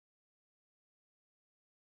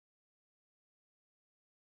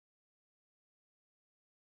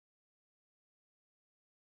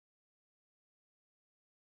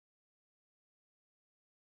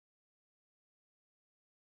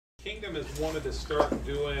Kingdom has wanted to start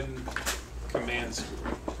doing command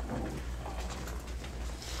school,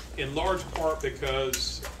 in large part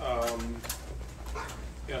because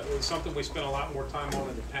it was something we spent a lot more time on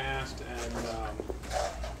in the past, and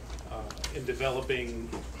in developing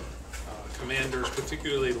commanders,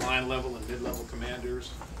 particularly line level and mid-level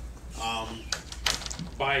commanders.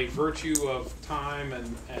 By virtue of time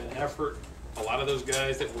and effort, a lot of those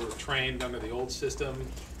guys that were trained under the old system,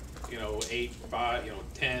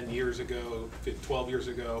 10 years ago, 12 years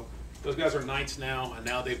ago, those guys are knights now, and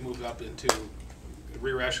now they've moved up into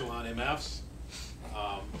rear echelon MFs.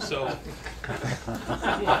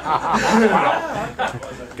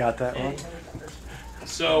 Got that one?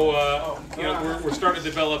 So, we're starting to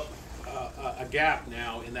develop a gap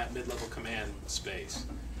now in that mid-level command space.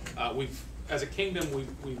 As a kingdom,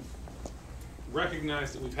 we've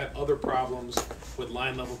recognized that we've had other problems with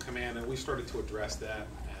line-level command, and we started to address that.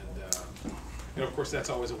 And of course, that's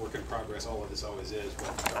always a work in progress. All of this always is.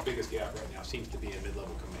 But our biggest gap right now seems to be in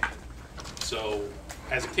mid-level command. So,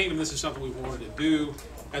 as a kingdom, this is something we've wanted to do.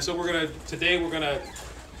 And so today we're gonna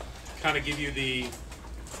kind of give you the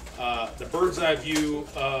bird's eye view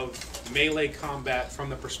of melee combat from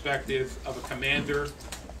the perspective of a commander,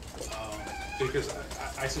 because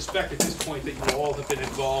I suspect at this point that you all have been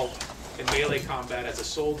involved in melee combat as a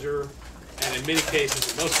soldier, and in most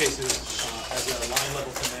cases, as a line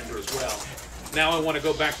level commander as well. Now I want to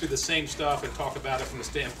go back through the same stuff and talk about it from the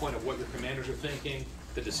standpoint of what your commanders are thinking,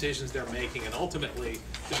 the decisions they're making, and ultimately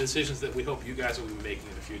the decisions that we hope you guys will be making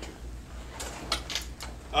in the future.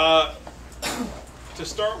 To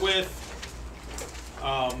start with,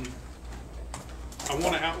 I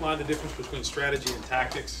want to outline the difference between strategy and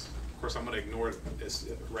tactics. Of course, I'm going to ignore this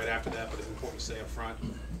right after that, but it's important to say up front.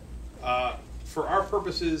 For our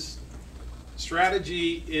purposes,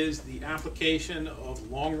 strategy is the application of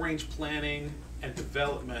long-range planning and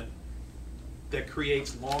development that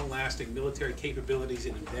creates long-lasting military capabilities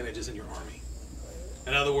and advantages in your army.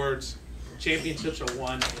 In other words, championships are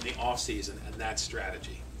won in the off-season, and that's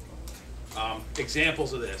strategy.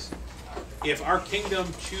 Examples of this: if our kingdom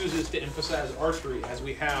chooses to emphasize archery, as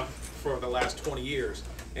we have for the last 20 years,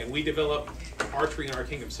 and we develop archery in our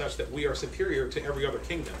kingdom such that we are superior to every other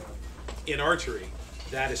kingdom in archery,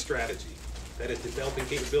 that is strategy. That is developing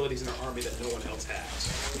capabilities in our army that no one else has.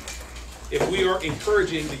 If we are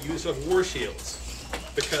encouraging the use of war shields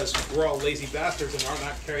because we're all lazy bastards and are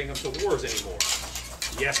not carrying them to wars anymore,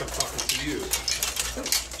 yes, I'm talking to you.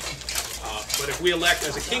 But if we elect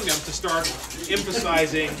as a kingdom to start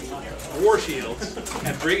emphasizing war shields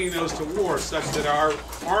and bringing those to war such that our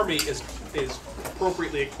army is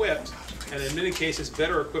appropriately equipped, and in many cases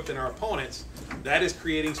better equipped than our opponents, that is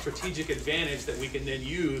creating strategic advantage that we can then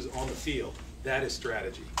use on the field. That is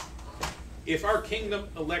strategy. If our kingdom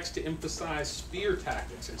elects to emphasize spear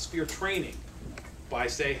tactics and spear training by,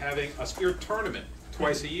 say, having a spear tournament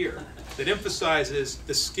twice a year that emphasizes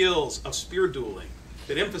the skills of spear dueling,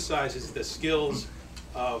 that emphasizes the skills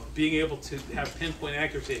of being able to have pinpoint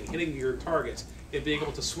accuracy and hitting your targets, and being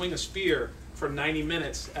able to swing a spear for 90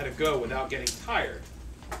 minutes at a go without getting tired,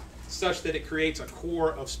 such that it creates a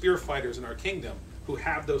core of spear fighters in our kingdom who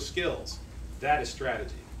have those skills, that is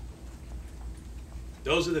strategy.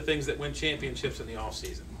 Those are the things that win championships in the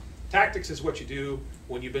off-season. Tactics is what you do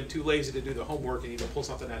when you've been too lazy to do the homework and you can pull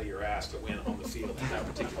something out of your ass to win on the field at that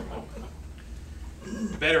particular moment.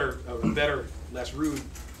 Better, less rude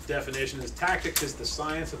definition is tactics is the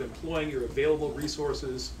science of employing your available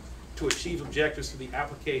resources to achieve objectives through the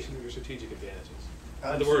application of your strategic advantages. In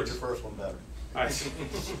other words, your first one better.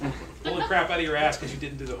 Pulling crap out of your ass because you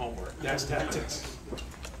didn't do the homework. That's tactics.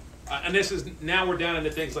 And now we're down into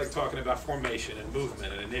things like talking about formation and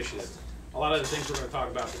movement and initiative. A lot of the things we're going to talk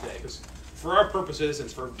about today. Because for our purposes and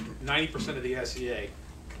for 90% of the SCA,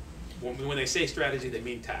 when they say strategy, they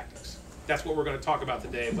mean tactics. That's what we're going to talk about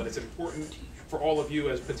today, but it's important for all of you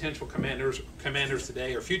as potential commanders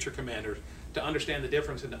today or future commanders to understand the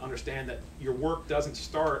difference and to understand that your work doesn't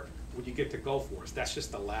start when you get to Gulf Wars. That's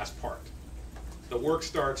just the last part. The work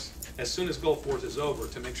starts as soon as Gulf Wars is over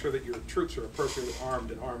to make sure that your troops are appropriately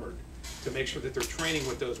armed and armored, to make sure that they're training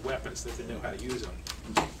with those weapons, that they know how to use them,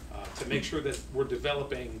 to make sure that we're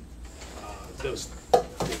developing the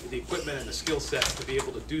equipment and the skill sets to be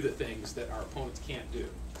able to do the things that our opponents can't do.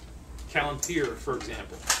 Palantir, for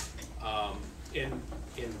example, in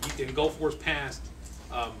Gulf Wars past,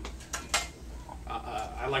 I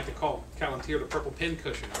like to call Palantir the purple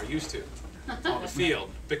pincushion, or used to, on the field,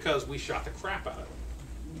 because we shot the crap out of them.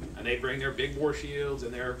 And they bring their big war shields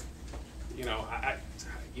and their,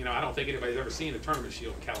 you know, I don't think anybody's ever seen a tournament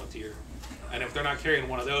shield in Calatier. And if they're not carrying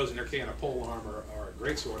one of those and they're carrying a pole arm or a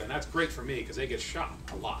greatsword, and that's great for me because they get shot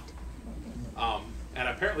a lot. And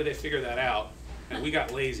apparently they figured that out, and we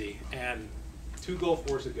got lazy. And 2 Gulf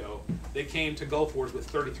Wars ago, they came to Gulf Wars with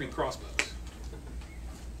 33 crossbows.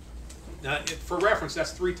 Now, for reference,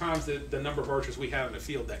 that's 3 times the number of archers we had in the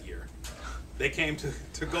field that year. They came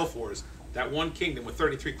to Gulf Wars, that one kingdom, with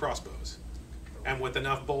 33 crossbows, and with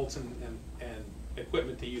enough bolts and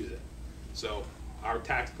equipment to use it. So our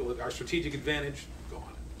strategic advantage,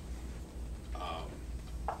 gone.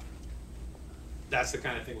 That's the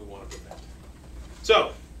kind of thing we want to prevent.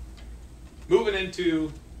 So, moving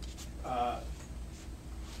into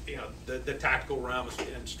you know, the tactical realm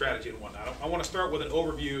and strategy and whatnot. I want to start with an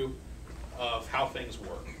overview of how things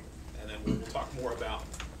work, and then we'll talk more about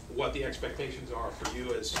what the expectations are for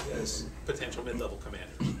you as potential mid-level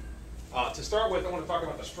commanders. To start with, I want to talk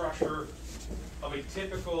about the structure of a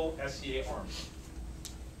typical SCA army.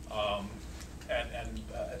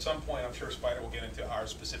 At some point, I'm sure Spider will get into ours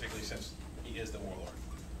specifically since he is the warlord.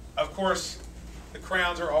 Of course, the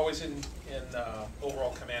crowns are always in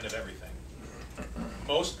overall command of everything.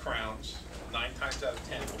 Most crowns, 9 times out of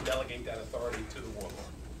 10, will delegate that authority to the warlord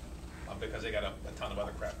because they got a ton of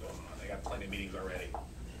other crap going on. They got plenty of meetings already.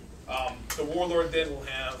 The warlord then will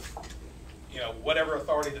have, you know, whatever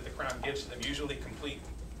authority that the crown gives to them, usually complete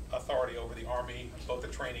authority over the army, both the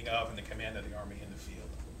training of and the command of the army in the field.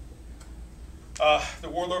 The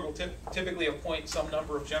warlord will typically appoint some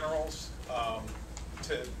number of generals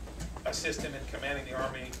to assist him in commanding the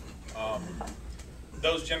army.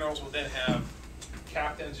 Those generals will then have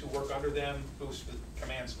captains who work under them who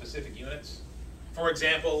command specific units. For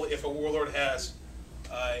example, if a warlord has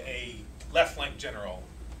a left flank general,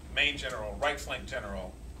 main general, right flank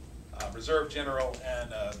general, reserve general,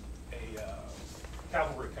 and a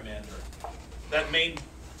cavalry commander, that main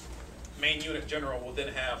unit general will then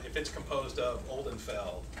have, if it's composed of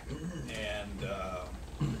Oldenfeld and,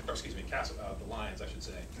 or excuse me, the Lions, I should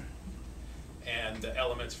say, and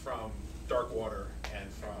elements from Darkwater and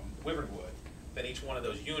from Wyvernwood, then each one of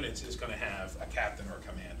those units is going to have a captain or a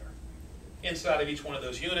commander. Inside of each one of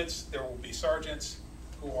those units, there will be sergeants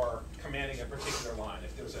who are commanding a particular line.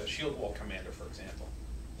 If there's a shield wall commander, for example,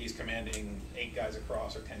 he's commanding 8 guys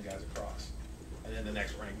across or 10 guys across. And then the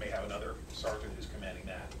next rank may have another sergeant who's commanding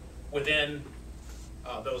that. Within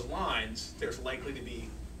those lines, there's likely to be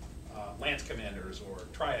lance commanders or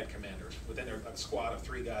triad commanders. Within a squad of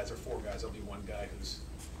 3 guys or 4 guys, there'll be one guy who's,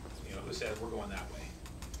 you know, who says we're going that way.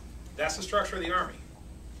 That's the structure of the army.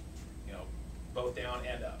 You know, both down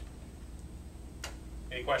and up.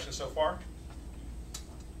 Any questions so far?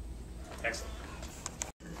 Excellent.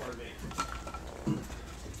 Pardon me.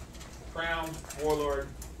 Crown, warlord,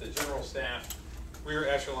 the general staff, rear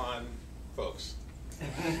echelon folks.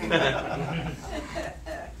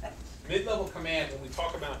 Mid-level command, when we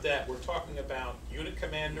talk about that, we're talking about unit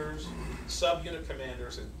commanders, sub-unit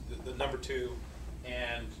commanders, and the number 2,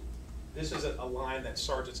 and this is a line that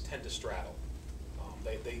sergeants tend to straddle.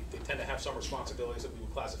 They tend to have some responsibilities that we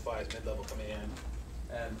would classify as mid-level command,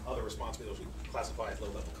 and other responsibilities we classify as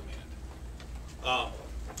low-level command.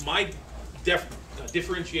 My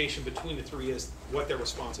differentiation between the 3 is what their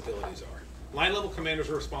responsibilities are. Line-level commanders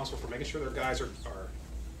are responsible for making sure their guys are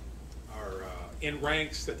in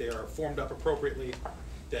ranks, that they are formed up appropriately,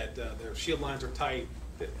 that their shield lines are tight,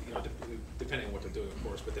 that, you know, depending on what they're doing, of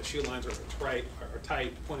course, but the shield lines are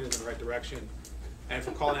tight, pointing in the right direction, and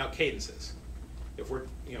for calling out cadences. If we're,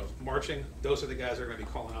 you know, marching, those are the guys that are going to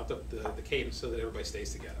be calling out the cadence so that everybody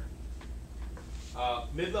stays together.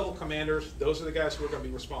 Mid-level commanders, those are the guys who are going to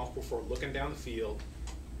be responsible for looking down the field.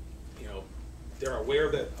 You know, they're aware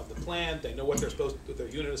of the plan. They know what their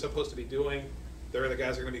unit is supposed to be doing. They're the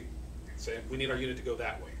guys who are going to be saying, we need our unit to go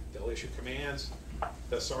that way. They'll issue commands.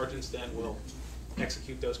 The sergeants then will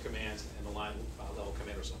execute those commands, and the line level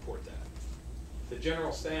commanders support that. The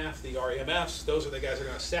general staff, the REMFs, those are the guys who are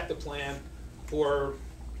going to set the plan for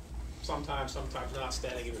sometimes not,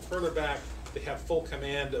 standing even further back. They have full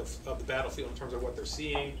command of the battlefield in terms of what they're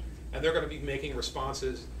seeing, and they're going to be making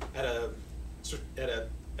responses at a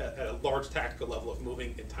large tactical level of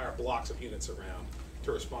moving entire blocks of units around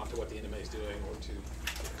to respond to what the enemy is doing or to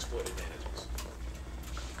exploit advantages.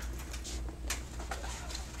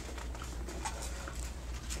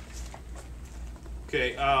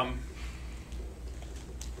 Okay,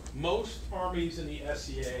 most armies in the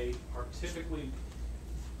SCA are typically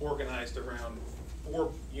organized around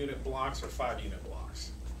 4-unit blocks or 5-unit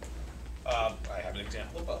blocks. I have an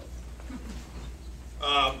example of both.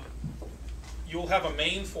 You'll have a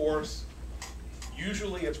main force.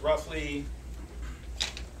 Usually it's roughly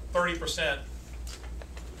 30%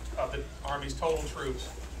 of the Army's total troops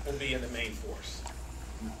will be in the main force.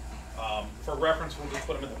 For reference, we'll just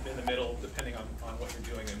put them in the middle, depending on what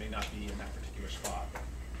you're doing. It may not be in that particular spot.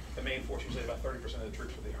 The main force usually about 30% of the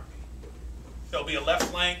troops for the Army. There'll be a left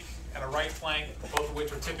flank and a right flank, both of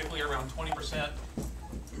which are typically around 20%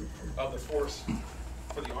 of the force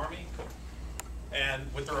for the Army,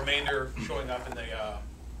 and with the remainder showing up in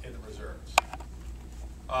the reserves.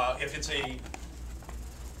 If it's a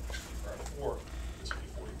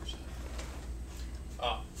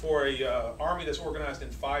for a Army that's organized in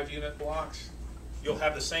 5-unit blocks, you'll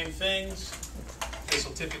have the same things. This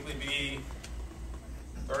will typically be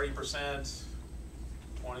 30%,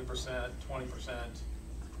 20%, 20%,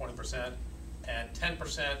 20%, and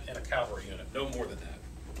 10% in a cavalry unit, no more than that.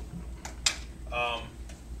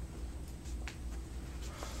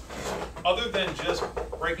 Other than just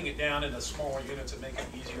breaking it down into smaller units and making it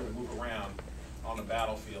easier to move around on the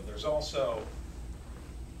battlefield, there's also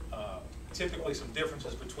typically some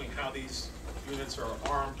differences between how these units are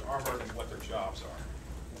armored, and what their jobs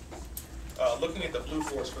are. Looking at the blue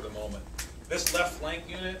force for the moment, this left flank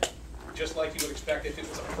unit, just like you would expect if it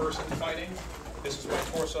was a person fighting, this is my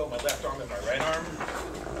torso, my left arm, and my right arm.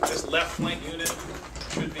 This left flank unit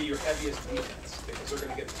should be your heaviest defense because they're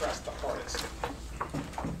going to get pressed the hardest.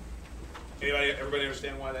 Everybody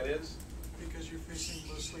understand why that is? Because you're facing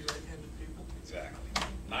mostly right-handed people. Exactly.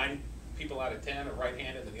 9 people out of 10 are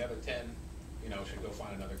right-handed, and the other 10, should go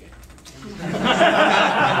find another game.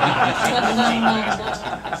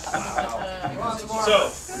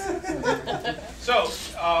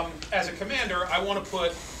 As a commander, I want to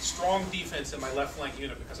put strong defense in my left flank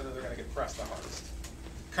unit because I know they're going to get pressed the hardest.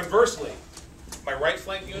 Conversely, my right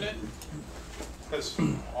flank unit, because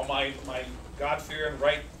all my God-fearing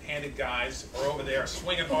right-handed guys are over there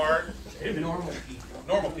swinging hard. Normal people.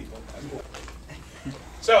 Normal people.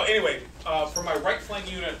 So anyway, for my right flank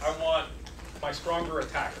unit, I want my stronger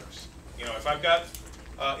attackers. If I've got,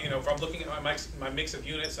 if I'm looking at my mix of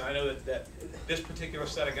units, and I know that this particular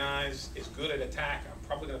set of guys is good at attack, I'm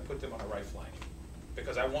probably going to put them on the right flank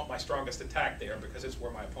because I want my strongest attack there because it's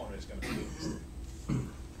where my opponent is going to be weakest.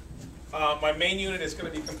 My main unit is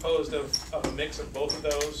going to be composed of a mix of both of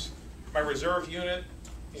those. My reserve unit,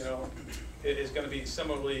 is going to be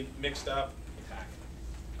similarly mixed up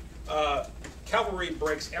attack. Cavalry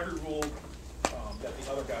breaks every rule that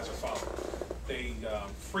the other guys are following. They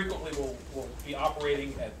frequently will be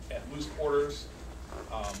operating at loose quarters,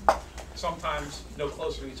 sometimes no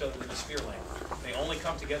closer to each other than a spear length. They only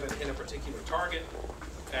come together to hit a particular target,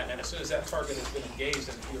 and as soon as that target has been engaged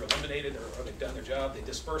and either eliminated or they've done their job, they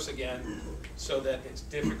disperse again so that it's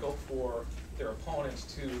difficult for their opponents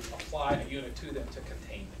to apply a unit to them to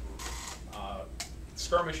contain them.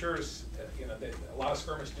 Skirmishers, a lot of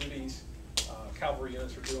skirmish duties cavalry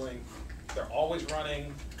units are doing. They're always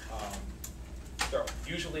running. They're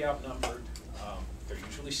usually outnumbered. They're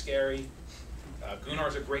usually scary.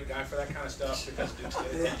 Gunnar's a great guy for that kind of stuff because dukes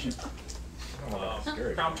get attention.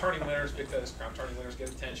 Crown turning winners because crown turning winners get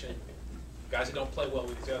attention. Guys that don't play well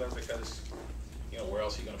with each other because, where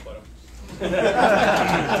else are you going to put them?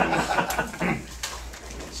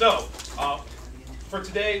 So, for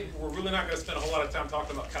today, we're really not going to spend a whole lot of time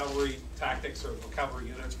talking about cavalry tactics or cavalry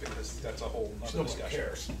units because that's a whole other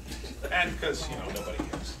discussion. And because, nobody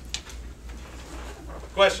cares.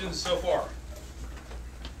 Questions so far?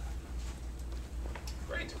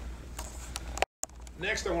 Great.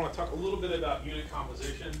 Next, I want to talk a little bit about unit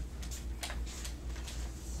composition.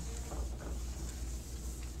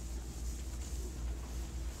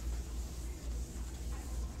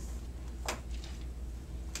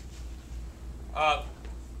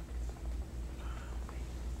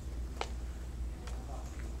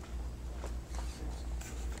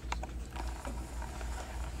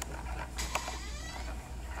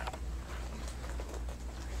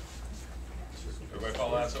 Everybody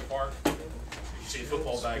follow that so far? You see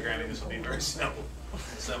football diagramming, this will be very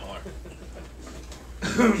similar.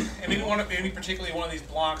 And maybe particularly one of these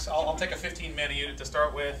blocks, I'll take a 15-man unit to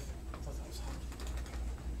start with.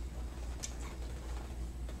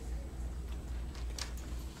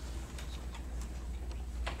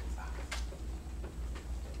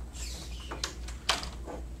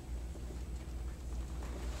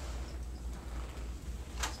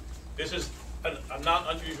 This is a not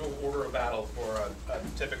unusual order of battle for a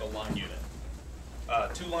typical line unit.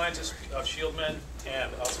 2 lines of shieldmen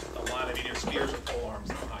and a line of either spears or pole arms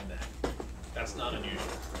behind that. That's not unusual.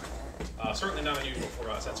 Certainly not unusual for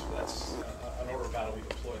us. That's an order of battle we've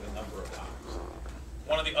employed a number of times.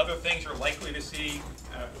 One of the other things you're likely to see,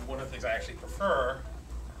 one of the things I actually prefer,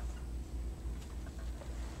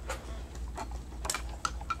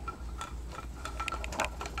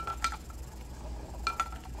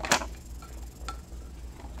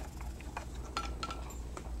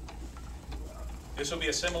 This will be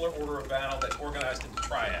a similar order of battle that's organized into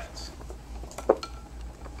triads.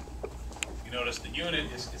 You notice the unit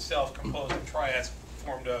is itself composed of triads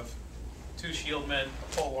formed of 2 shieldmen,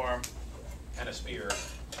 a polearm, and a spear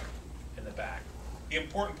in the back. The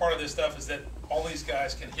important part of this stuff is that all these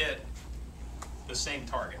guys can hit the same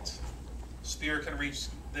targets. Spear can reach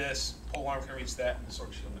this, polearm can reach that, and the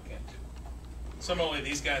sword shieldman can too. Similarly,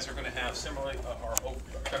 these guys are going to have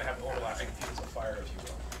overlapping fields of fire, if you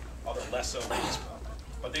will. Although less so than this one.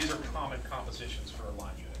 But these are common compositions for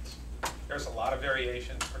line units. There's a lot of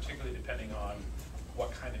variation, particularly depending on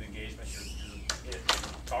what kind of engagement you're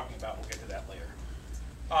talking about. We'll get to that later.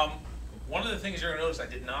 One of the things you're going to notice I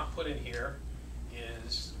did not put in here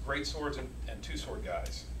is great swords and 2 sword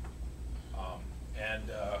guys.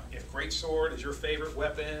 If great sword is your favorite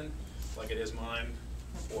weapon, like it is mine,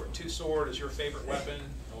 or 2 sword is your favorite weapon,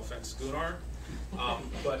 no offense, Gunnar,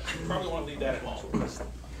 but you probably want to leave that at home.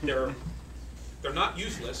 They're not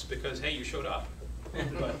useless because, hey, you showed up.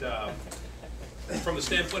 But from the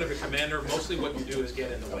standpoint of a commander, mostly what you do is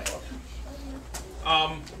get in the way.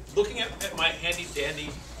 Looking at my handy-dandy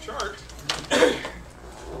chart,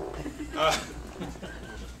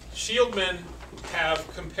 shieldmen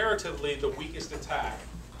have comparatively the weakest attack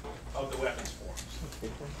of the weapons forms,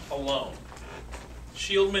 alone.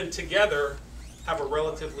 Shieldmen together have a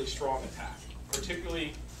relatively strong attack,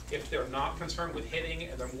 particularly if they're not concerned with hitting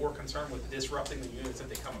and they're more concerned with disrupting the units that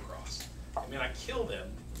they come across. I mean, I kill them,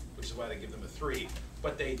 which is why they give them a 3,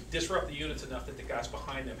 but they disrupt the units enough that the guys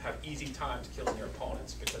behind them have easy times killing their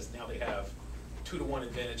opponents because now they have 2-to-1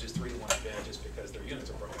 advantages, 3-to-1 advantages because their units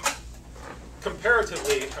are broken.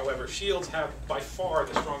 Comparatively, however, shields have by far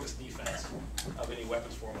the strongest defense of any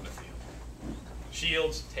weapons form on the field.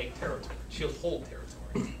 Shields take territory. Shields hold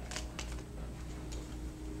territory.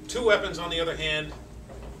 2 weapons, on the other hand,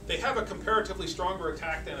 they have a comparatively stronger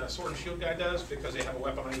attack than a sword and shield guy does because they have a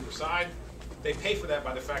weapon on either side. They pay for that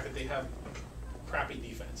by the fact that they have crappy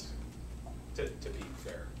defense, to be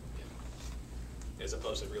fair, as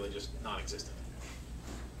opposed to really just non-existent.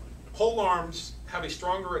 Polearms have a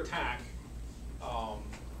stronger attack, the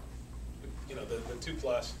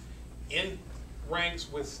 2+. In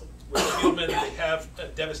ranks with shieldmen, they have a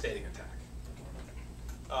devastating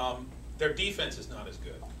attack. Their defense is not as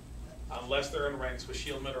good, unless they're in ranks with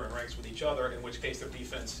shieldmen or in ranks with each other, in which case their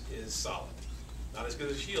defense is solid. Not as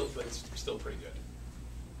good as shield, but it's still pretty good.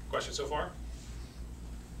 Questions so far?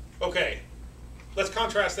 Okay, let's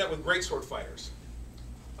contrast that with greatsword fighters.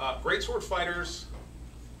 Greatsword fighters,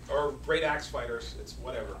 or great axe fighters, it's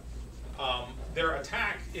whatever. Their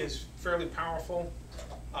attack is fairly powerful.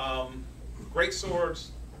 Great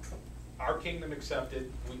swords, our kingdom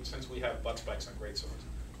accepted, since we have butt spikes on great swords.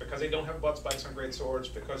 Because they don't have butt spikes on great swords,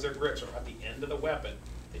 because their grips are at the end of the weapon,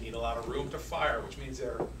 they need a lot of room to fire, which means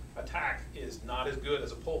their attack is not as good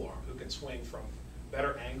as a polearm, who can swing from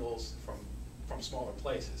better angles from smaller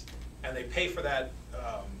places. And they pay for that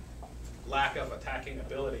lack of attacking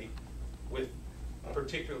ability with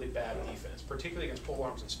particularly bad defense, particularly against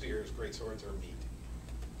polearms and spears. Great swords are meat.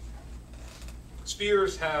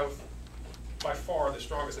 Spears have by far the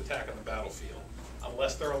strongest attack on the battlefield,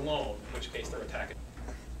 unless they're alone, in which case they're attacking.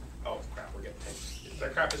 Oh crap, we're getting taped. Their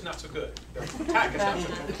crap is not so good. Their attack is not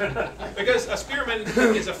so good. Because a spearman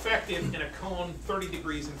is effective in a cone 30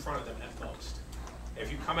 degrees in front of them at most.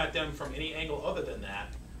 If you come at them from any angle other than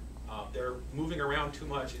that, they're moving around too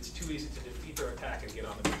much. It's too easy to defeat their attack and get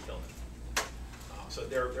on them and kill them. So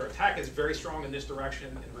their attack is very strong in this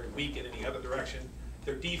direction and very weak in any other direction.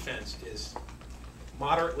 Their defense is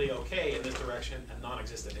moderately okay in this direction and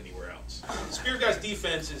non-existent anywhere else. The spear guy's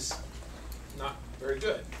defense is not very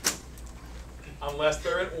good, unless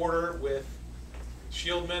they're in order with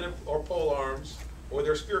shieldmen or polearms, or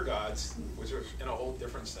their spear gods, which are in a whole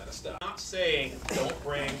different set of stuff. I'm not saying don't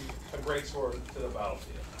bring a greatsword to the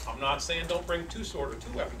battlefield. I'm not saying don't bring 2 sword or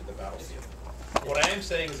 2 weapon to the battlefield. What I am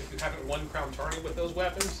saying is if you haven't won Crown Tourney with those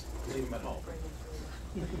weapons, leave them at home.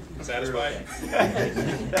 Satisfied?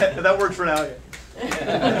 That works for now.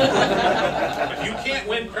 If you can't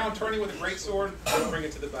win Crown Tourney with a greatsword, don't bring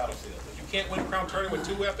it to the battlefield. If you can't win Crown Tourney with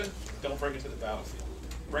 2 weapons, don't bring it to the battlefield.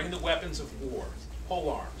 Bring the weapons of war,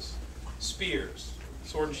 polearms, spears,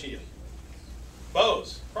 sword and shield.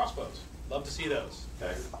 Bows, crossbows, love to see those.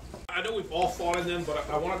 Okay. I know we've all fought in them, but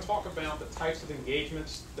I want to talk about the types of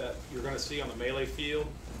engagements that you're going to see on the melee field.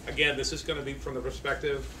 Again, this is going to be from the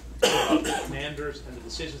perspective of the commanders and the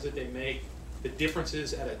decisions that they make, the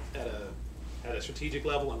differences at a strategic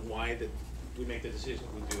level, and why that we make the decisions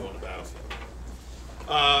we do on the battlefield.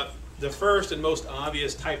 The first and most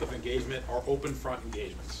obvious type of engagement are open front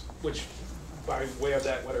engagements, which by way of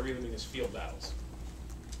that, what I really mean is field battles.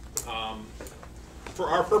 For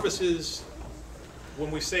our purposes,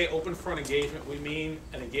 when we say open front engagement, we mean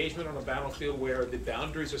an engagement on a battlefield where the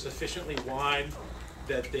boundaries are sufficiently wide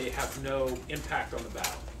that they have no impact on the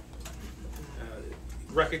battle.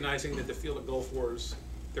 Recognizing that the field of Gulf Wars,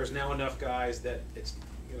 there's now enough guys that it's,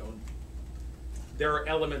 there are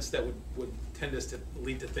elements that would tend us to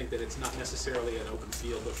lead to think that it's not necessarily an open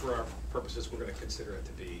field, but for our purposes, we're going to consider it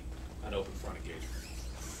to be an open front engagement.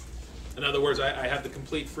 In other words, I have the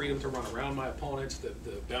complete freedom to run around my opponents, the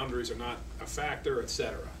boundaries are not a factor,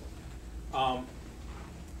 etc. For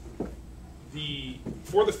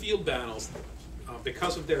the field battles,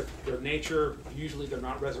 because of their nature, usually they're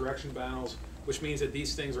not resurrection battles, which means that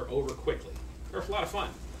these things are over quickly. They're a lot of fun.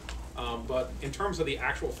 But in terms of the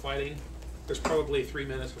actual fighting, there's probably 3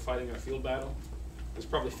 minutes for fighting in a field battle. There's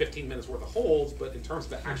probably 15 minutes worth of holds, but in terms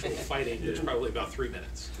of the actual fighting, there's probably about 3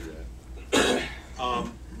 minutes.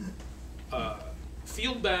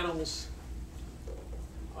 Field battles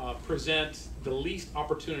present the least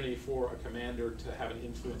opportunity for a commander to have an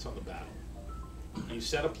influence on the battle. You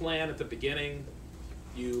set a plan at the beginning.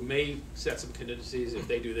 You may set some contingencies. If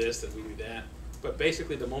they do this, then we do that. But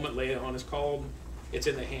basically, the moment lay-on is called, it's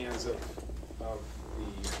in the hands of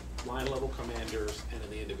the line-level commanders and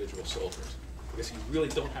the individual soldiers. Because you really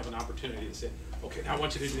don't have an opportunity to say, okay, now I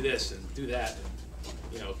want you to do this and do that,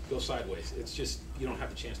 and go sideways. It's just, you don't have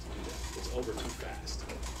the chance to do that. It's over too fast,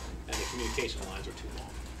 and the communication lines are too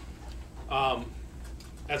long.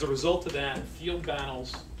 As a result of that, field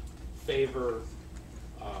battles favor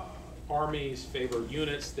armies, favor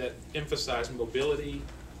units that emphasize mobility,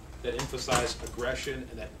 that emphasize aggression,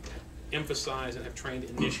 and that emphasize and have trained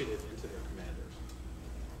initiative into their commanders.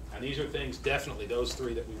 And these are things, definitely, those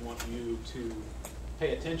three that we want you to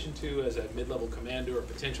pay attention to as a mid-level commander or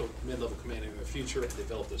potential mid-level commander in the future, and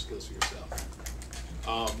develop those skills for yourself.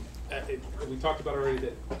 We talked about already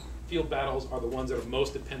that field battles are the ones that are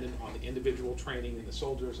most dependent on the individual training in the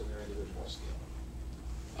soldiers and their individual skill.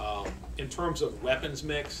 In terms of weapons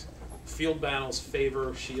mix, field battles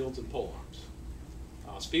favor shields and polearms.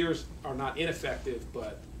 Spears are not ineffective,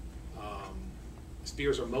 but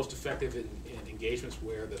spears are most effective in engagements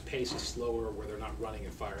where the pace is slower, where they're not running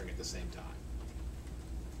and firing at the same time.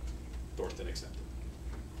 Thornton accepted.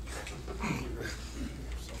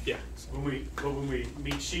 Yeah. When we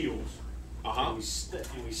meet shields, and we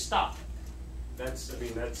stop. That's.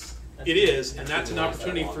 It is, and that's an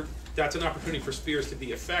opportunity for spears to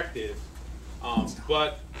be effective.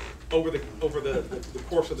 But over the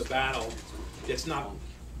course of the battle, it's not,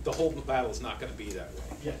 the whole battle is not going to be that way.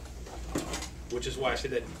 Yeah. Which is why I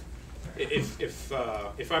said that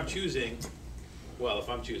if I'm choosing,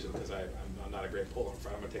 because I'm not a great polearm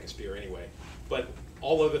fighter, I'm going to take a spear anyway. But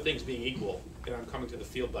all other things being equal, and I'm coming to the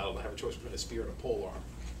field battle and I have a choice between a spear and a polearm,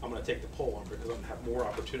 I'm going to take the polearm because I'm going to have more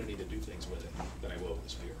opportunity to do things with it than I will with the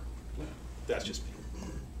spear. That's just me.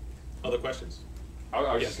 Other questions?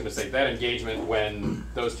 I was just going to say, that engagement, when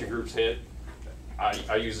those two groups hit,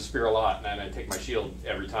 I use the spear a lot, and I take my shield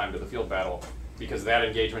every time to the field battle, because that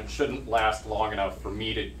engagement shouldn't last long enough for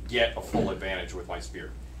me to get a full advantage with my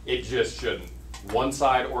spear. It just shouldn't. One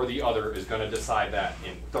side or the other is going to decide that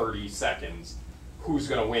in 30 seconds, who's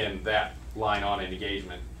going to win that line on an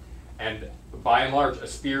engagement. And by and large, a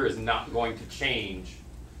spear is not going to change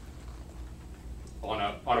on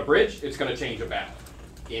a bridge. It's going to change a battle.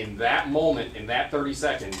 In that moment, in that 30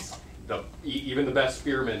 seconds, even the best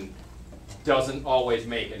spearman doesn't always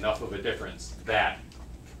make enough of a difference that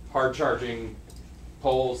hard charging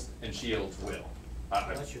poles and shields will.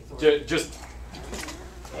 Just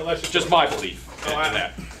my belief in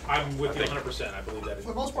that. I'm with you 100%. I believe that is.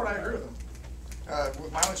 For the most part, I agree with them.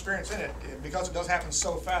 With my own experience in it, because it does happen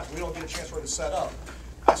so fast, we don't get a chance really to set up.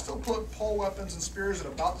 I still put pole weapons and spears at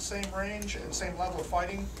about the same range and the same level of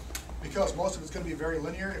fighting, because most of it's going to be very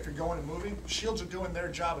linear if you're going and moving. Shields are doing their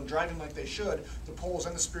job and driving like they should. The poles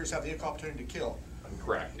and the spears have the opportunity to kill.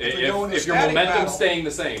 Correct. If your momentum's staying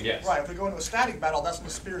the same, yes. Right. If we go into a static battle, that's when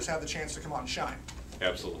the spears have the chance to come out and shine.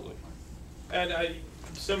 Absolutely. And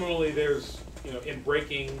similarly, there's, in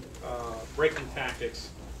breaking tactics,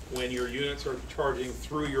 when your units are charging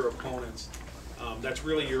through your opponents, that's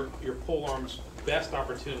really your polearm's best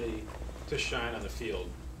opportunity to shine on the field.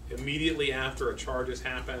 Immediately after a charge has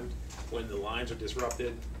happened, when the lines are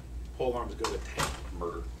disrupted, polearms go to tank.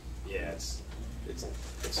 Murder. Yeah, it's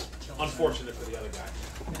unfortunate for the other guy.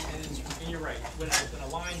 And you're right. When a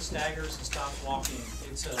line staggers and stops walking,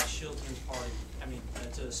 it's a shieldman's party.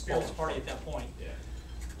 It's a spearman's party at that point. Yeah.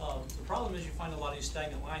 The problem is you find a lot of these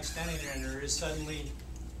stagnant lines standing there, and there is suddenly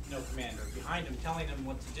no commander behind them telling them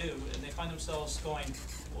what to do, and they find themselves going,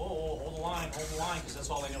 whoa, hold the line, because that's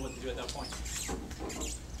all they know what to do at that point.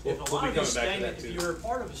 We'll If a be lot of coming you back to stagnant, that, if too. you're a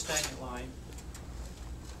part of a stagnant line,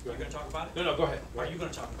 you're gonna talk about it? No, go ahead. Are you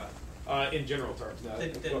gonna talk about it? In general terms, no.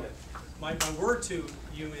 Then Go ahead. my word to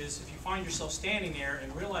you is, if you find yourself standing there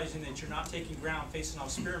and realizing that you're not taking ground facing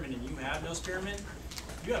off spearmen and you have no spearmen,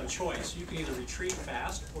 you have a choice. You can either retreat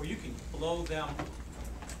fast or you can blow them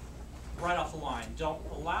right off the line. Don't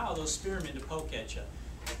allow those spearmen to poke at you.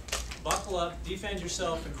 Buckle up, defend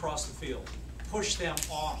yourself, and cross the field. Push them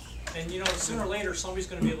off. And you know, sooner or later, somebody's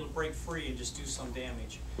going to be able to break free and just do some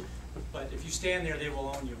damage. But if you stand there, they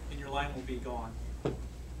will own you, and your line will be gone.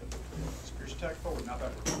 Spears attack forward, not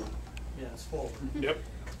backward. Yeah, it's forward. Yep.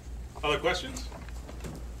 Other questions?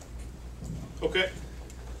 Okay.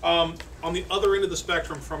 On the other end of the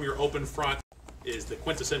spectrum from your open front is the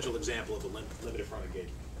quintessential example of a limited front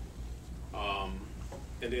engagement.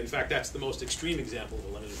 And in fact, that's the most extreme example of a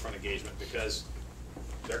limited front engagement, because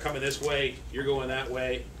they're coming this way, you're going that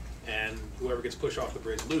way, and whoever gets pushed off the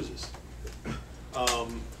bridge loses.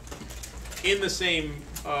 In the same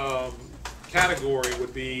category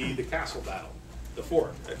would be the castle battle, the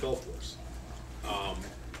fort at Gulf Wars.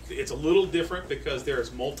 It's a little different because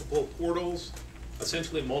there's multiple portals,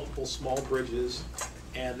 essentially multiple small bridges,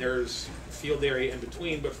 and there's field area in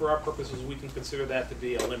between, but for our purposes we can consider that to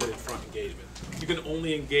be a limited front engagement. You can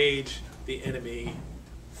only engage the enemy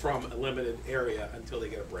from a limited area until they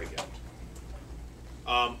get a breakout.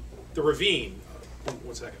 The ravine,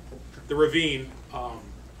 one second. The ravine,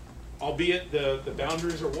 albeit the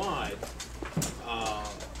boundaries are wide,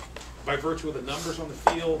 by virtue of the numbers on the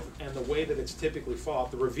field and the way that it's typically fought,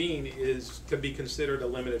 the ravine can be considered a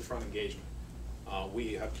limited front engagement.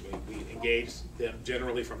 We engage them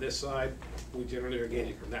generally from this side. We generally are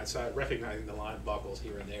engaging from that side, recognizing the line buckles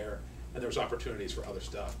here and there, and there's opportunities for other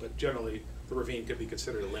stuff. But generally, the ravine could be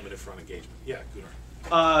considered a limited front engagement. Yeah,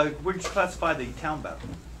 Gunnar. Where did you classify the town battle?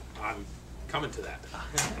 I'm coming to that.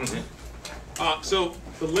 So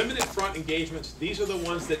the limited front engagements, these are the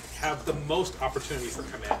ones that have the most opportunity for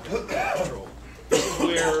command control. This is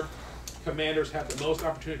where commanders have the most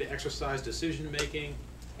opportunity to exercise decision making,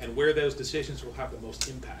 and where those decisions will have the most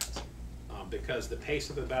impact, because the pace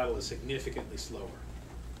of the battle is significantly slower.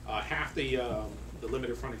 Half the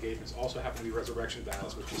limited front engagements also happen to be resurrection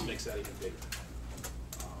battles, which just makes that even bigger.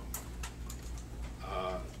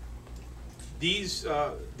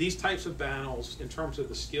 These types of battles, in terms of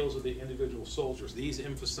the skills of the individual soldiers, these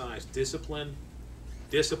emphasize discipline,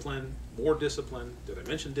 more discipline. Did I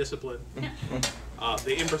mention discipline?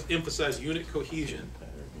 They emphasize unit cohesion.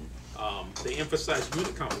 They emphasize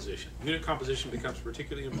unit composition. Unit composition becomes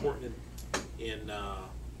particularly important in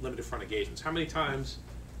limited front engagements. How many times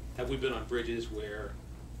have we been on bridges where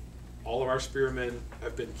all of our spearmen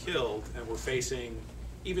have been killed and we're facing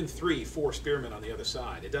even 3, 4 spearmen on the other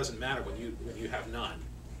side? It doesn't matter when you have none.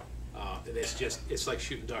 It's like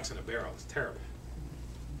shooting ducks in a barrel. It's terrible.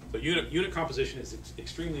 So unit composition is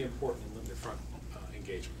extremely important in limited front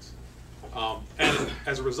engagements. And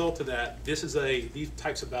as a result of that, these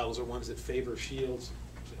types of battles are ones that favor shields.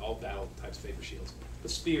 Actually, all battle types favor shields,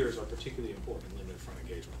 but spears are particularly important in limited front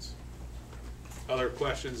engagements. Other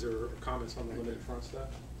questions or comments on the limited front stuff?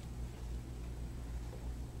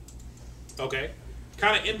 Okay,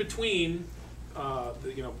 kind of in between,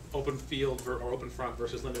 open field or open front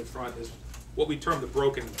versus limited front is what we term the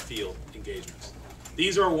broken field engagements.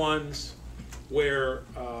 These are ones where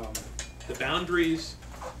the boundaries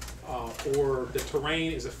or the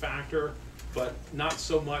terrain is a factor, but not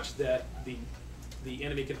so much that the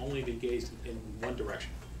enemy can only be engaged in one direction.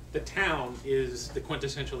 The town is the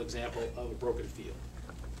quintessential example of a broken field.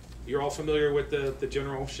 You're all familiar with the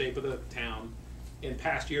general shape of the town. In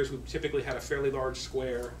past years, we've typically had a fairly large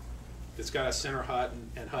square that's got a center hut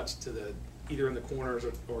and huts to either in the corners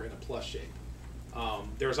or in a plus shape.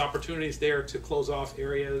 There's opportunities there to close off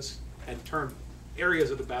areas and turn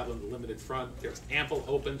areas of the battle into limited front. There's ample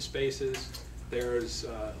open spaces. There's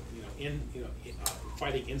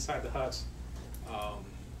fighting inside the huts.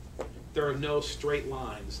 There are no straight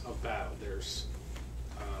lines of battle. There's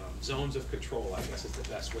zones of control, I guess is the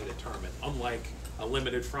best way to term it. Unlike a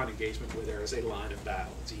limited front engagement where there is a line of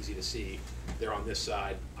battle. It's easy to see. They're on this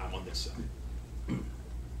side, I'm on this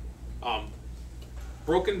side.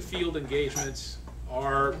 Broken field engagements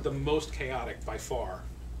are the most chaotic by far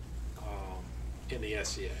in the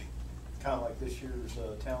SCA. Kind of like this year's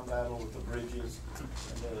town battle with the bridges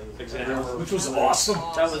and the Exactly. river. Which was awesome.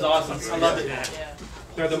 That was awesome. I loved it. Yeah.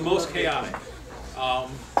 They're the most chaotic.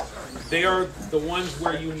 They are the ones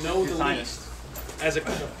where you know the least as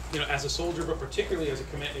a soldier, but particularly as a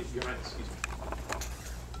commander. You're right. Excuse me.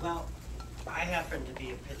 Well, I happen to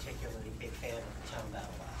be a particularly big fan of the town battle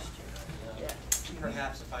last year.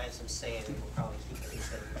 Perhaps if I had some say in it, we'll probably keep it the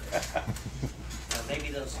same. Maybe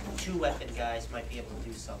those 2-weapon guys might be able to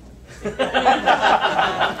do something. Or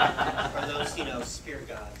those, you know, spear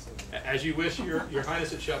gods. As you wish, Your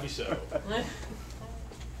Highness, it shall be so.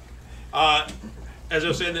 As I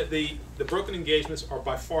was saying, the broken engagements are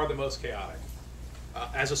by far the most chaotic.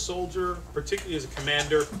 As a soldier, particularly as a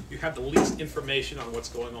commander, you have the least information on what's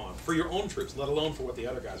going on for your own troops, let alone for what the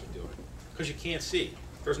other guys are doing, because you can't see.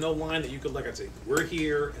 There's no line that you could look at and say, we're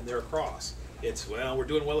here and they're across. It's, well, we're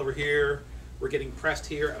doing well over here, we're getting pressed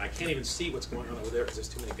here, and I can't even see what's going on over there because there's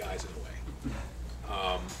too many guys in the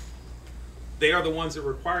way. They are the ones that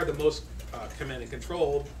require the most command and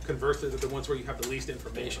control. Conversely, they're the ones where you have the least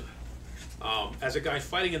information. As a guy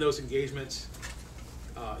fighting in those engagements,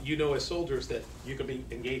 you know as soldiers that you can be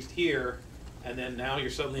engaged here, and then now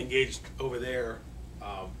you're suddenly engaged over there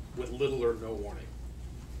with little or no warning.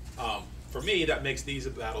 For me, that makes these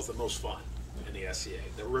battles the most fun in the SCA.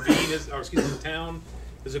 The ravine is, or excuse me, the town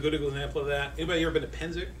is a good example of that. Anybody ever been to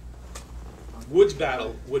Penzic? Woods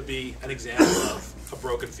battle would be an example of a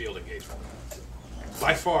broken field engagement.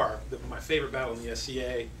 By far, my favorite battle in the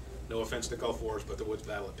SCA, no offense to Gulf Wars, but the Woods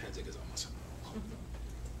battle at Penzic is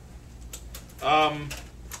awesome.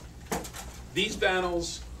 These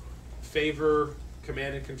battles favor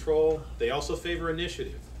command and control. They also favor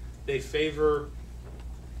initiative. They favor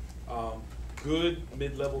good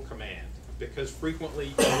mid-level command, because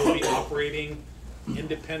frequently you will be operating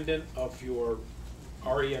independent of your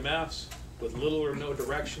REMFs with little or no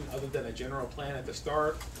direction other than a general plan at the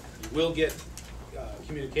start. You will get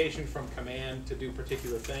communication from command to do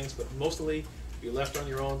particular things, but mostly you're left on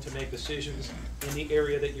your own to make decisions in the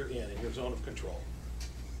area that you're in your zone of control.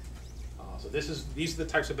 So these are the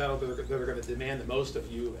types of battles that are going to demand the most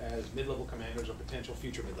of you as mid-level commanders or potential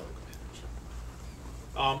future mid-level commanders.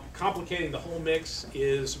 Complicating the whole mix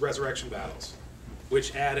is resurrection battles,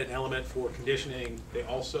 which add an element for conditioning. They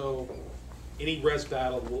also, any res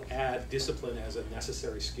battle will add discipline as a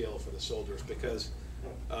necessary skill for the soldiers, because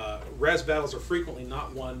res battles are frequently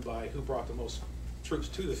not won by who brought the most troops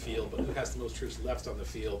to the field, but who has the most troops left on the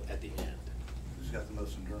field at the end. Who's got the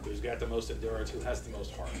most endurance? Who's got the most endurance, who has the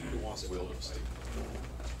most heart, who wants it the most.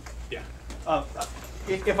 Yeah.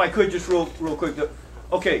 If I could just real quick,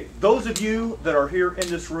 okay, those of you that are here in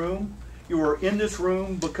this room, you are in this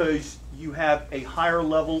room because you have a higher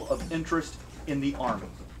level of interest in the Army.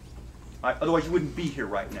 Otherwise, you wouldn't be here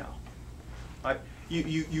right now. I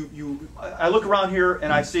look around here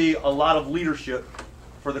and I see a lot of leadership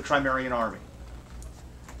for the Trimarian Army.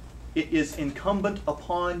 It is incumbent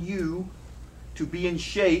upon you to be in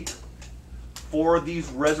shape for these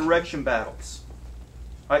resurrection battles.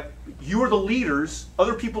 You are the leaders.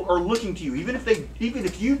 Other people are looking to you. Even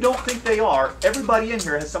if you don't think they are, everybody in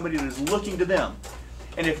here has somebody that is looking to them.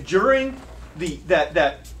 And if during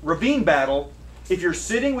that ravine battle, if you're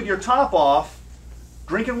sitting with your top off,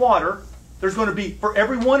 drinking water, there's going to be, for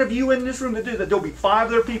every one of you in this room that did that, there'll be 5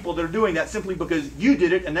 other people that are doing that simply because you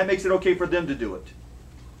did it, and that makes it okay for them to do it.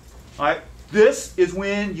 All right? This is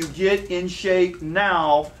when you get in shape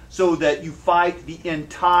now so that you fight the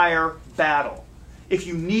entire battle. If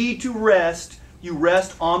you need to rest, you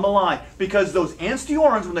rest on the line. Because those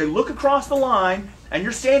Anstiorans, when they look across the line and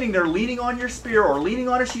you're standing there leaning on your spear or leaning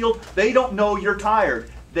on a shield, they don't know you're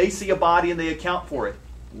tired. They see a body and they account for it.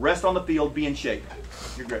 Rest on the field, be in shape.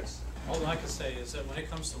 Your grace. All I can say is that when it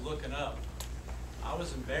comes to looking up, I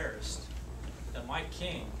was embarrassed that my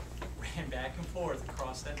king ran back and forth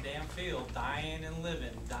across that damn field, dying and living,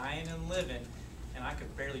 and I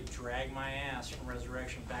could barely drag my ass from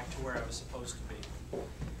Resurrection back to where I was supposed to be.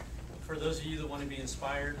 For those of you that want to be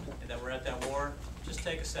inspired and that were at that war, just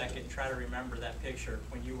take a second and try to remember that picture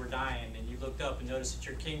when you were dying and you looked up and noticed that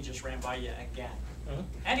your king just ran by you again.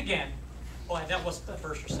 And again. Well, that wasn't the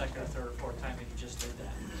first or second or third or fourth time that he just did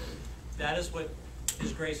that. That is what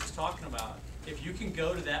His Grace is talking about. If you can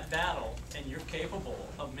go to that battle and you're capable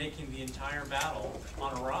of making the entire battle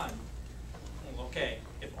on a run, well, okay,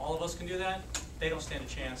 if all of us can do that, they don't stand a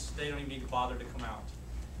chance. They don't even need to bother to come out.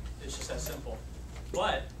 It's just that simple.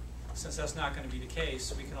 But since that's not going to be the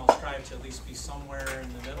case, we can all strive to at least be somewhere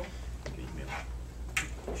in the middle.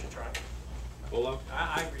 We should try. Olaf?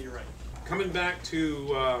 I agree, you're right. Coming back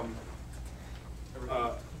to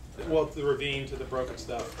the ravine, to the broken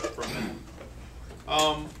stuff from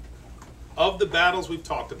that. Of the battles we've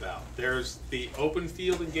talked about, there's the open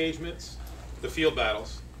field engagements, the field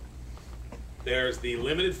battles. There's the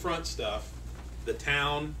limited front stuff, the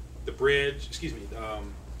town, the bridge,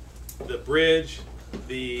 the bridge,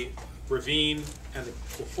 the ravine, and the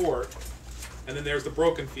fort. And then there's the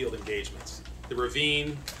broken field engagements, the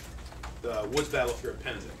ravine, the woods battlefield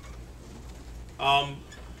Penzing.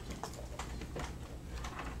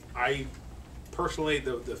 I personally,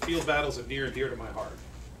 the field battles are near and dear to my heart.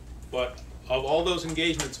 But of all those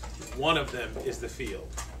engagements, one of them is the field.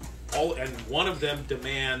 And one of them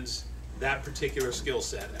demands that particular skill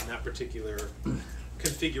set and that particular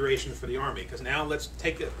configuration for the Army. Because now let's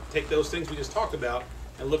take those things we just talked about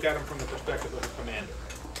and look at them from the perspective of a commander.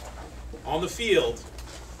 On the field,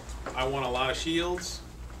 I want a lot of shields.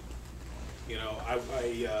 You know,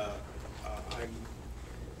 I'm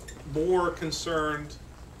more concerned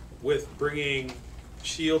with bringing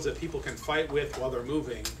shields that people can fight with while they're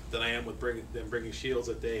moving than I am with bringing shields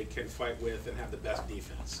that they can fight with and have the best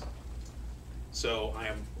defense. So I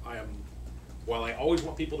am. While I always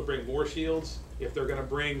want people to bring more shields, if they're going to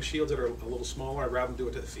bring shields that are a little smaller, I'd rather them do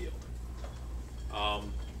it to the field.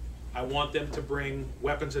 I want them to bring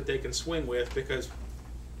weapons that they can swing with, because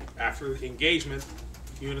after engagement,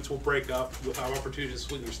 units will break up, you'll have opportunity to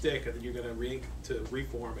swing your stick, and then you're going to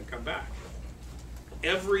reform and come back.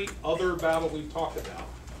 Every other battle we've talked about,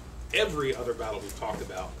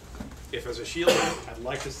 if there's a shield, I'd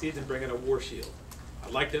like to see them bring in a war shield.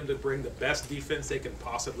 I'd like them to bring the best defense they can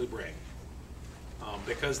possibly bring.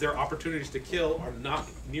 Because their opportunities to kill are not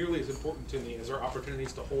nearly as important to me as their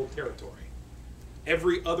opportunities to hold territory.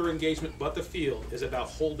 Every other engagement but the field is about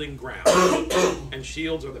holding ground, and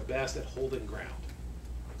shields are the best at holding ground.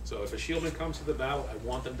 So if a shieldman comes to the battle, I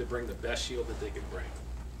want them to bring the best shield that they can bring.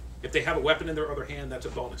 If they have a weapon in their other hand, that's a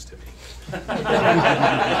bonus to me.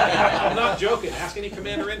 I'm not joking. Ask any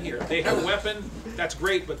commander in here. If they have a weapon, that's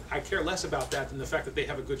great, but I care less about that than the fact that they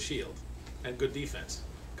have a good shield and good defense.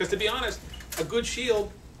 Because to be honest, a good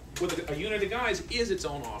shield with a unit of guys is its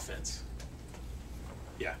own offense.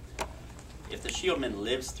 Yeah. If the shieldman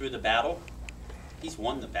lives through the battle, he's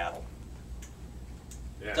won the battle.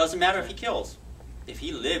 Yeah. Doesn't matter if he kills. If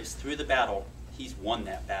he lives through the battle, he's won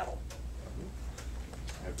that battle.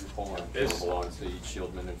 Every polearm kill belongs to each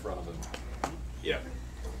shieldman in front of him. Yeah.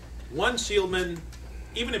 One shieldman,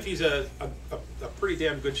 even if he's a pretty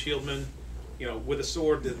damn good shieldman, you know, with a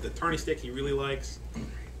sword, the tourney stick he really likes,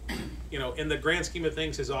 you know, in the grand scheme of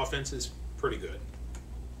things, his offense is pretty good.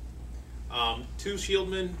 2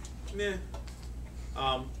 shieldmen, meh.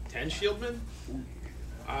 10 shieldmen,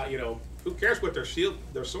 you know, who cares what their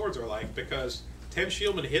swords are like, because 10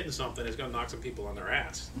 shieldmen hitting something is going to knock some people on their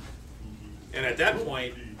ass. And at that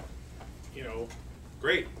point, you know,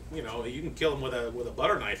 great, you know, you can kill them with a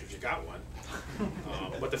butter knife if you got one.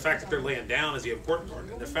 But the fact that they're laying down is the important part,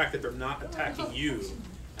 and the fact that they're not attacking you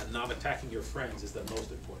and not attacking your friends is the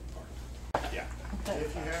most important part. Yeah.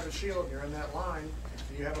 If you have a shield, you're in that line.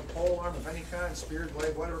 If you have a pole arm of any kind, spear,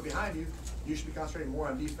 blade, whatever behind you, you should be concentrating more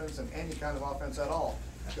on defense than any kind of offense at all.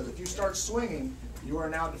 Because if you start swinging, you are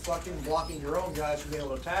now deflecting, blocking your own guys from being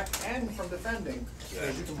able to attack and from defending,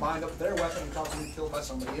 because you can bind up their weapon and cause them to be killed by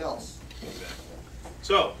somebody else. Exactly.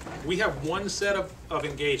 So we have one set of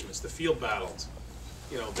engagements, the field battles,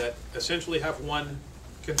 you know, that essentially have one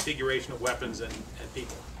configuration of weapons and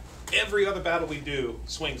people. Every other battle we do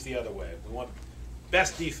swings the other way. We want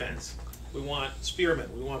best defense. We want spearmen.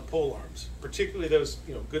 We want pole arms, particularly those,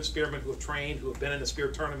 you know, good spearmen who have trained, who have been in the spear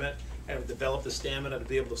tournament, and have developed the stamina to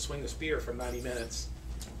be able to swing a spear for 90 minutes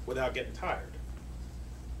without getting tired.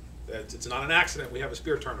 It's not an accident we have a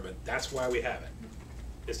spear tournament. That's why we have it.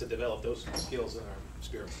 Is to develop those skills in our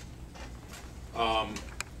spearmen.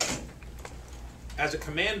 As a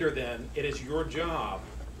commander, then, it is your job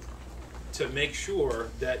to make sure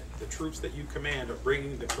that the troops that you command are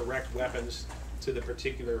bringing the correct weapons to the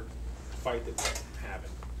particular fight that they're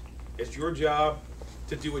having. It's your job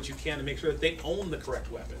to do what you can to make sure that they own the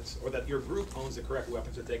correct weapons, or that your group owns the correct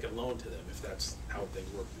weapons that they can loan to them, if that's how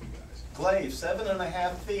things work for you guys. Glaive,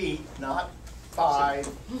 7.5 feet, not 5,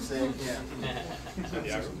 6. Yeah.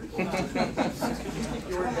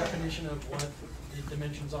 Your definition of what the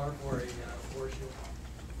dimensions are for a war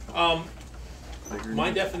shield?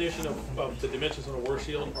 My definition of the dimensions on a war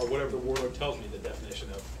shield are whatever the warlord tells me the definition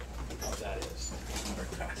of that is.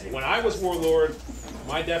 When I was warlord,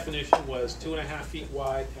 my definition was 2.5 feet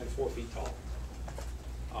wide and 4 feet tall.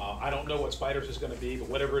 I don't know what Spiders is going to be, but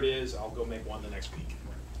whatever it is, I'll go make one the next week.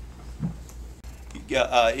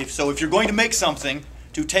 If you're going to make something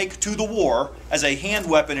to take to the war as a hand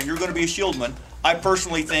weapon and you're going to be a shieldman, I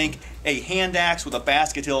personally think a hand axe with a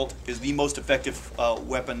basket hilt is the most effective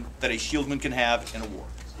weapon that a shieldman can have in a war.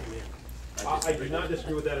 I do not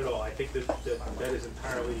disagree with that at all. I think that is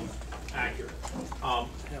entirely accurate.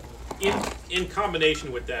 In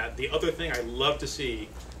combination with that, the other thing I love to see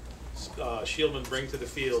shieldmen bring to the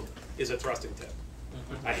field is a thrusting tip.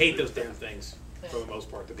 I hate those damn things for the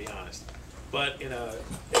most part, to be honest. But in a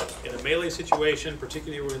melee situation,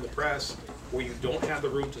 particularly when we're in the press, where you don't have the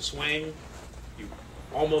room to swing, you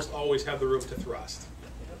almost always have the room to thrust.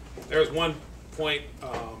 There was one point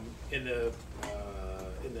in the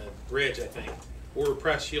bridge, I think, where we're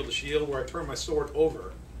pressed shield to shield, where I turned my sword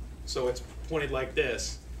over, so it's pointed like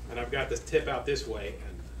this, and I've got this tip out this way,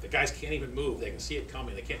 and the guys can't even move. They can see it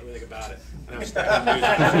coming. They can't do anything about it. And I'm stuck in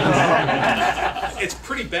the It's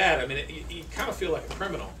pretty bad. I mean, you kind of feel like a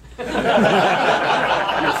criminal.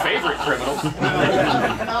 Your favorite criminal.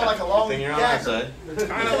 Kind of like a long dagger.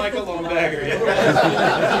 Kind of like a long dagger, yeah.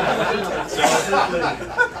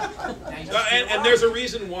 And there's a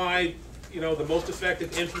reason why, you know, the most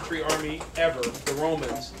effective infantry army ever, the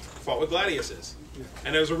Romans, fought with gladiuses.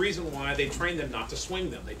 And there's a reason why they trained them not to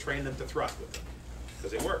swing them. They trained them to thrust with them,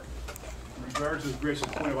 because they work. In regards to Grace's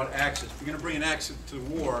point about axes, if you're going to bring an axe to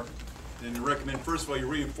war, then I recommend, first of all, you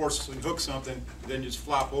reinforce and hook something, then just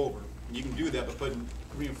flop over. And you can do that by putting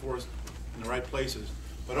reinforced in the right places.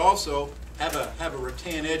 But also, have a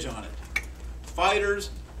rattan edge on it.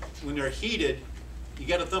 Fighters, when they're heated, you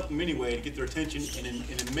got to thump them anyway to get their attention. And in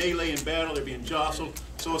melee and battle, they're being jostled.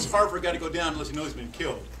 So it's hard for a guy to go down unless he knows he's been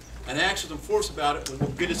killed. An axe with some force about it will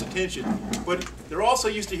get his attention. But they're also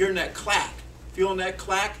used to hearing that clack, feeling that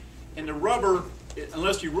clack. And the rubber,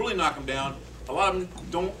 unless you really knock them down, a lot of them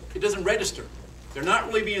don't, it doesn't register. They're not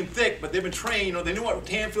really being thick, but they've been trained, you know, they know what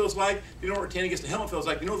rattan feels like, they know what rattan against the helmet feels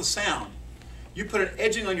like, they know the sound. You put an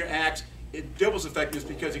edging on your axe, it doubles effectiveness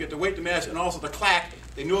because you get the weight to match and also the clack,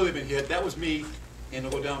 they know they've been hit. That was me, and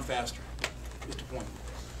they'll go down faster. Just a point.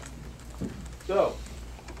 So,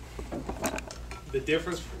 The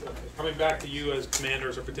difference, coming back to you as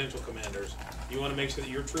commanders or potential commanders, you want to make sure that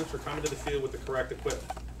your troops are coming to the field with the correct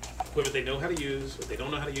equipment. Equipment they know how to use. If they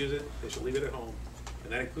don't know how to use it, they should leave it at home.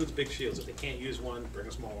 And that includes big shields. If they can't use one, bring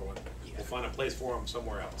a smaller one. We'll find a place for them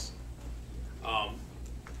somewhere else.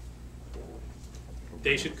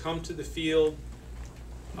 They should come to the field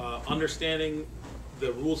understanding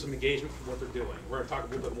the rules of engagement for what they're doing. We're going to talk a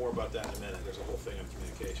little bit more about that in a minute. There's a whole thing on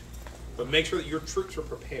communication. But make sure that your troops are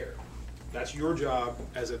prepared. That's your job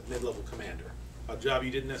as a mid-level commander, a job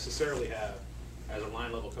you didn't necessarily have as a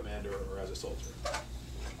line-level commander or as a soldier.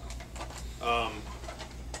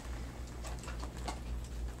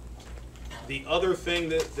 The other thing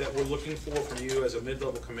that we're looking for from you as a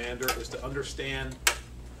mid-level commander is to understand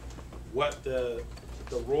what the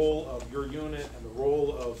role of your unit and the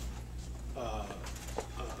role of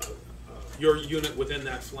your unit within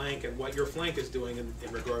that flank and what your flank is doing in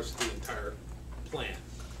regards to the entire plan.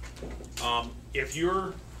 If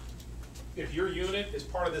your unit is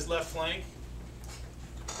part of this left flank,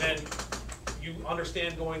 then you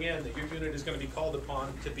understand going in that your unit is going to be called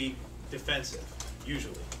upon to be defensive,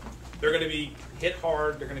 usually. They're going to be hit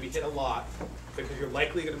hard, they're going to be hit a lot, because you're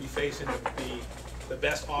likely going to be facing the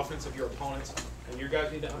best offense of your opponents, and you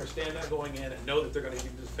guys need to understand that going in and know that they're going to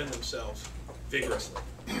need to defend themselves vigorously.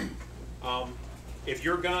 If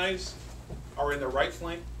your guys are in the right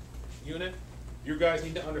flank unit, you guys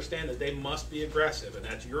need to understand that they must be aggressive, and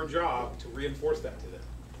that's your job to reinforce that to them.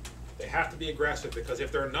 They have to be aggressive, because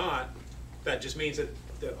if they're not, that just means that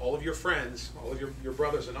all of your friends, all of your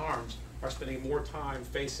brothers in arms, are spending more time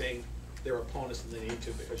facing their opponents than they need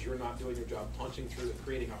to, because you're not doing your job punching through and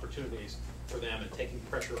creating opportunities for them and taking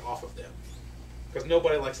pressure off of them. Because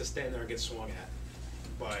nobody likes to stand there and get swung at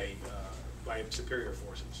by superior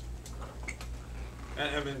forces.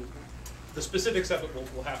 And, I mean, the specifics of it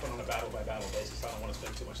will happen on a battle-by-battle basis. I don't want to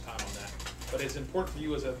spend too much time on that. But it's important for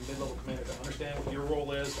you as a mid-level commander to understand what your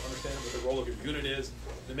role is, to understand what the role of your unit is,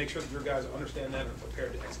 to make sure that your guys understand that and are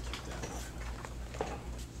prepared to execute that.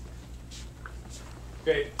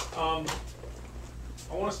 Okay, I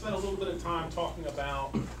want to spend a little bit of time talking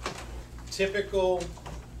about typical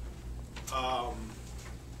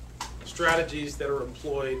strategies that are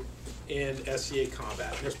employed in SCA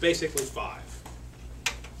combat. And there's basically 5.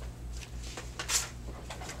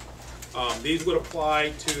 These would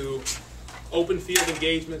apply to open field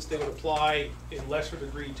engagements. They would apply in lesser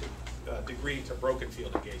degree to broken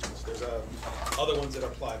field engagements. There's other ones that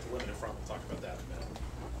apply to limited front. We'll talk about that in a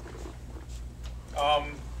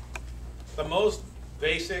minute. The most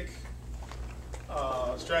basic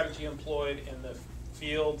strategy employed in the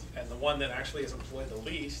field, and the one that actually is employed the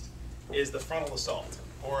least, is the frontal assault,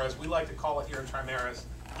 or as we like to call it here in Timaris,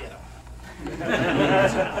 get 'em.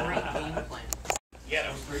 That's a great game plan. Get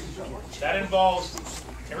 'em. That involves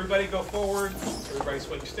everybody go forward, everybody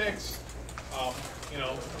swing sticks, club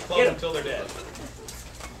until they're dead.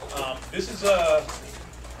 This is in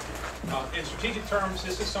strategic terms,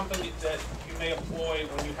 this is something that you may employ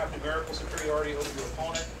when you have numerical superiority over your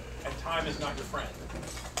opponent, and time is not your friend.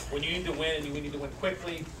 When you need to win, and you need to win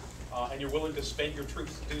quickly, and you're willing to spend your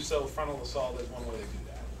troops to do so, frontal assault is one way to do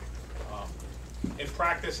that. In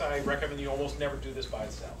practice, I recommend you almost never do this by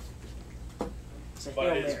itself.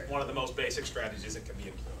 But it is one of the most basic strategies that can be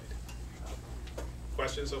employed.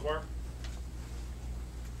 Questions so far?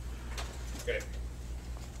 Okay.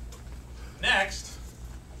 Next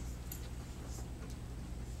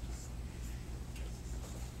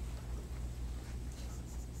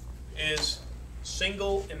is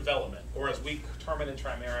single envelopment, or as we term it in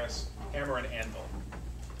Timaris, hammer and anvil.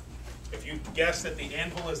 If you guess that the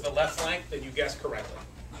anvil is the left flank, then you guess correctly.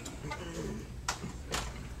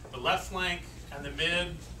 The left flank and the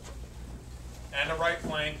mid and the right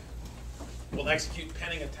flank will execute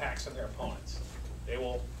penning attacks on their opponents. They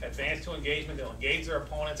will advance to engagement, they'll engage their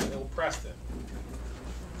opponents, and they will press them.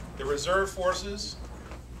 The reserve forces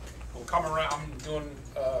will come around. I'm doing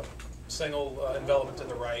single envelopment to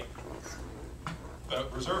the right. The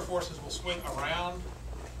reserve forces will swing around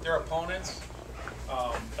their opponents,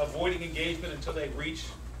 avoiding engagement until they reach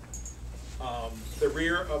the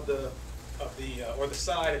rear of or the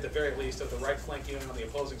side at the very least of the right flank unit on the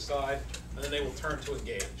opposing side, and then they will turn to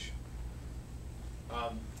engage.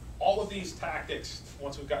 All of these tactics,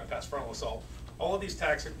 once we've gotten past frontal assault, all of these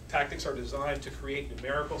tactics are designed to create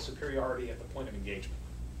numerical superiority at the point of engagement.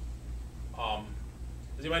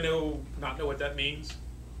 Does anybody not know what that means?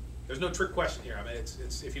 There's no trick question here. I mean,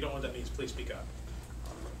 it's if you don't know what that means, please speak up.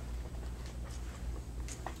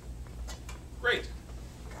 Great.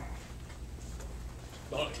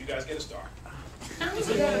 Well, you guys get a star.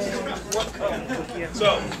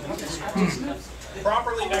 So,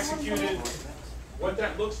 properly executed, what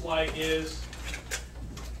that looks like is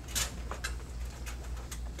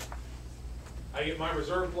I get my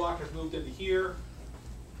reserve block has moved into here.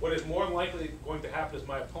 What is more than likely going to happen is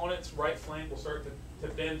my opponent's right flank will start to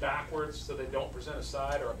bend backwards so they don't present a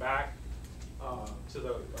side or a back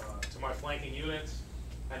to my flanking units.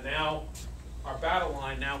 And now our battle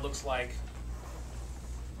line now looks like,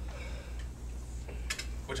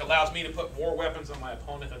 which allows me to put more weapons on my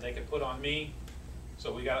opponent than they can put on me.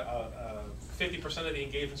 So we got 50% of the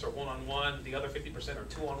engagements are one-on-one, the other 50% are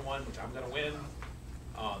two-on-one, which I'm going to win.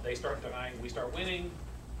 They start denying, we start winning.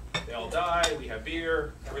 They all die, we have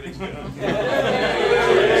beer, everything's good.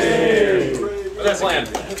 That's land.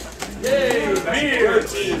 Yay, beer!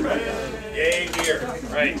 Yay, beer,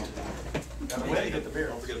 right. Gotta win to get the beer,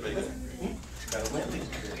 don't forget the bacon. Gotta win.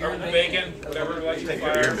 Or the bacon, whatever you like to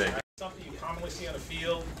fire. Something you commonly see on the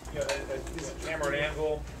field, a hammer and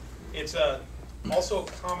anvil. It's also a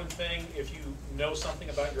common thing if you know something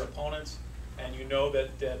about your opponents and you know that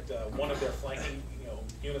one of their flanking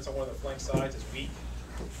units on one of their flank sides is weak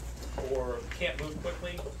or can't move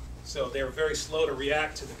quickly, so they're very slow to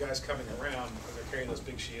react to the guys coming around because they're carrying those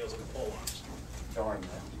big shields and pole arms. Darn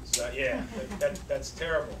man. So, yeah, that's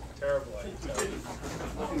terrible, terrible.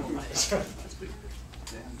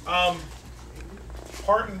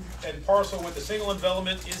 Part and parcel with the single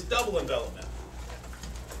envelopment is double envelopment.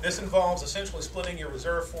 This involves essentially splitting your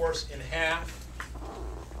reserve force in half.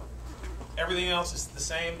 Everything else is the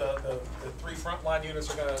same. The three frontline units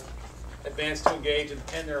are going to advance to engage and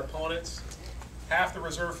pin their opponents. Half the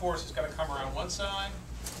reserve force is going to come around one side.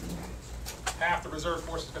 Half the reserve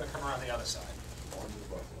force is going to come around the other side.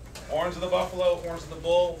 Horns of the buffalo, horns of the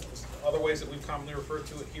bull, other ways that we've commonly referred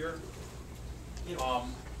to it here. Just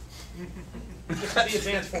the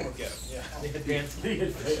advanced form of get 'em. Yeah. The advanced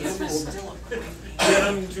form.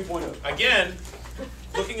 2.0. Again,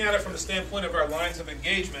 looking at it from the standpoint of our lines of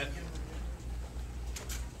engagement,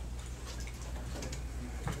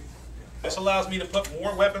 this allows me to put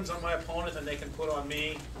more weapons on my opponent than they can put on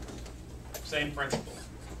me. Same principle.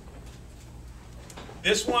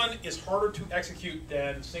 This one is harder to execute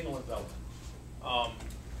than single envelopment.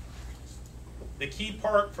 The key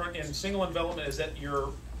part in single envelopment is that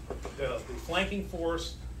the flanking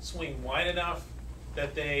force swing wide enough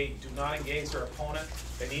that they do not engage their opponent.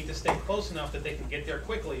 They need to stay close enough that they can get there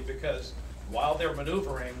quickly, because while they're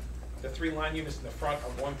maneuvering, the three line units in the front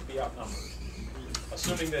are going to be outnumbered.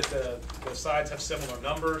 Assuming that the sides have similar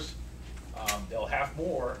numbers, they'll have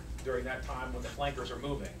more during that time when the flankers are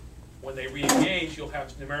moving. When they re-engage, you'll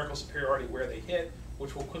have numerical superiority where they hit,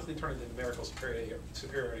 which will quickly turn into numerical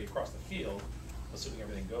superiority across the field, assuming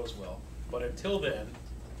everything goes well. But until then,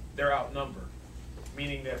 they're outnumbered,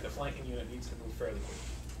 meaning that the flanking unit needs to move fairly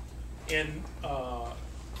quickly.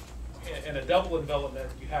 In a double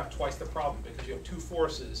envelopment, you have twice the problem, because you have two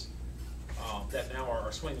forces that now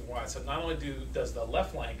are swinging wide. So not only does the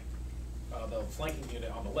left flank, the flanking unit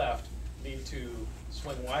on the left, need to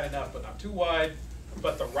swing wide enough, but not too wide.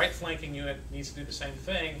 But the right flanking unit needs to do the same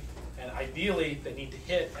thing, and ideally, they need to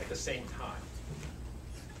hit at the same time.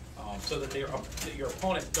 So that your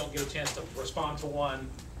opponent don't get a chance to respond to one,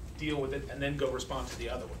 deal with it, and then go respond to the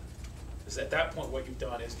other one. Because at that point, what you've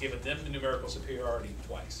done is given them the numerical superiority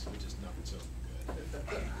twice, which is not so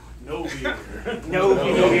good. No beer. No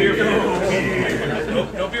beer.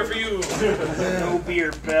 No beer for you. No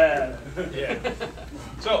beer bad. Yeah.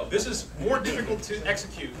 So this is more difficult to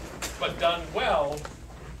execute, but done well,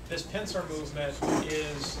 this pincer movement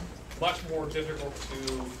is much more difficult to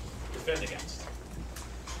defend against.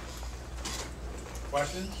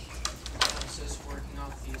 Questions? Is this working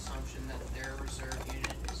off the assumption that their reserve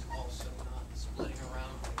unit is also not splitting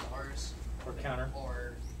around like ours? Or counter.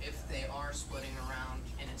 Or if they are splitting around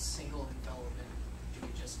in a single envelopment, do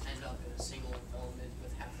we just end up in a single envelopment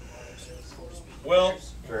with half of our reserve force being Well,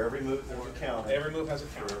 theirs? For every move, there's a counter. every move has a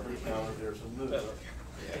For counter. every counter, there's a move.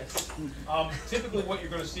 Typically what you're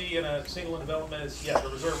going to see in a single envelopment is, yeah, the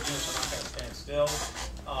reserve units are not going to stand still.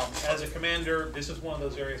 As a commander, this is one of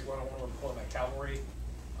those areas where I don't want to employ my cavalry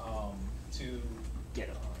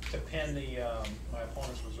to pin my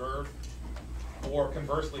opponent's reserve. Or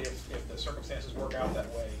conversely, if the circumstances work out that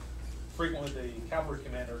way, frequently the cavalry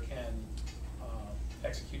commander can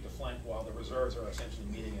execute the flank while the reserves are essentially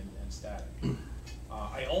meeting and static.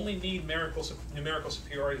 I only need numerical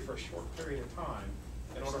superiority for a short period of time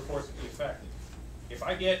in order for it to be effective. If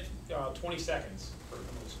I get 20 seconds,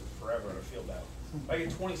 forever in a field battle, if I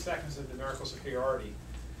get 20 seconds of numerical superiority,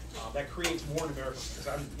 that creates more numerical, because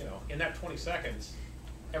I'm, in that 20 seconds,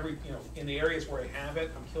 in the areas where I have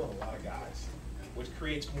it, I'm killing a lot of guys, which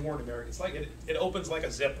creates more numerical. It's like, it opens like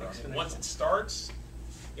a zipper, and once it starts,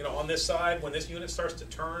 on this side, when this unit starts to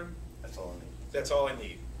turn, That's all I need. that's all I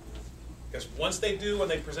need. Because once they do, and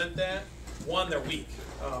they present that, one, they're weak,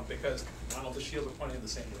 because none of the shields are pointing in the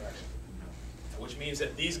same direction. Which means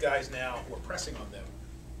that these guys now, who are pressing on them,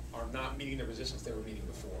 are not meeting the resistance they were meeting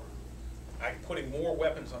before. I'm putting more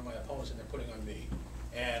weapons on my opponents than they're putting on me.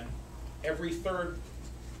 And every third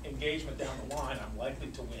engagement down the line, I'm likely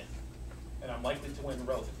to win. And I'm likely to win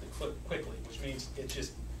relatively quickly, which means it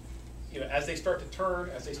just, as they start to turn,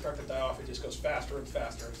 as they start to die off, it just goes faster and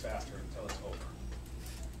faster and faster until it's over.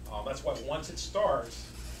 That's why once it starts,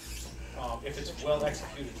 if it's well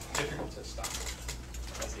executed, it's difficult to stop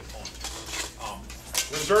as the opponent.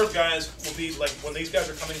 Reserve guys will be like, when these guys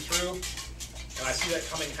are coming through, and I see that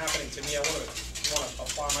happening to me, I want to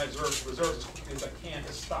apply my reserves as quickly as I can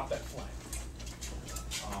to stop that flank.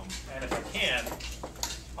 And if I can,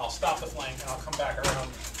 I'll stop the flank and I'll come back around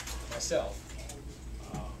myself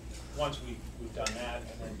once we've done that,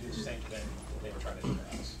 and then do the same thing they were trying to do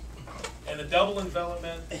to us. And the double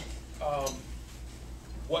envelopment,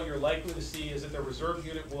 what you're likely to see is that the reserve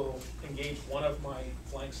unit will engage one of my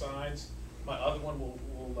flank sides. My other one will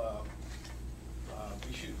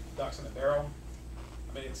we shoot ducks in a barrel.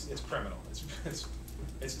 I mean, it's criminal.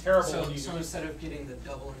 It's terrible. So, when you so instead of getting the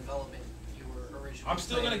double envelopment you were originally I'm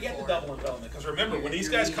still going to get the planning double for, envelopment, because remember, when these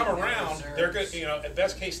you're guys come needing around, reserves. they're good. At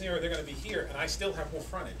best case scenario, they're going to be here, and I still have more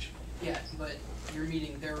frontage. Yeah, but you're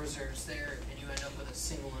needing their reserves there, and you end up with a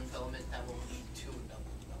single envelopment that will lead to a double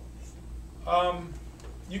envelopment.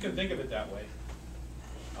 You can think of it that way.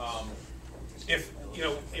 If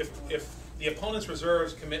the opponent's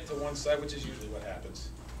reserves commit to one side, which is usually what happens,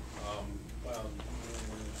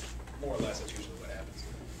 more or less that's usually what happens.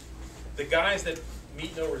 The guys that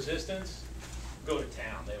meet no resistance go to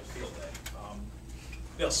town. They have a field day.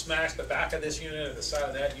 They'll smash the back of this unit or the side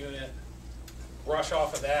of that unit, brush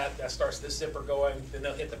off of that. That starts this zipper going. Then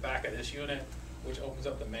they'll hit the back of this unit, which opens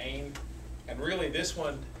up the main. And really, this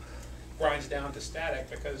one grinds down to static,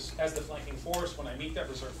 because as the flanking force, when I meet that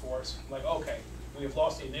reserve force, I'm like, okay, we have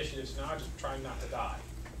lost the initiative, so now I'm just trying not to die.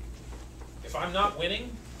 If I'm not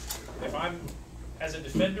winning, if I'm, as a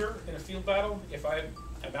defender in a field battle, if I'm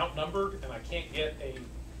outnumbered and I can't get a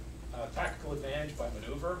tactical advantage by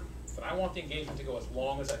maneuver, then I want the engagement to go as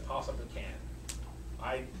long as I possibly can.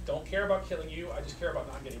 I don't care about killing you, I just care about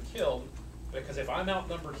not getting killed, because if I'm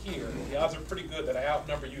outnumbered here, the odds are pretty good that I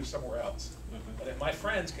outnumber you somewhere else. And if my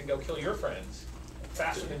friends can go kill your friends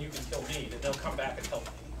faster than you can kill me, then they'll come back and help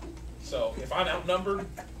me. So if I'm outnumbered,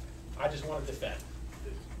 I just want to defend.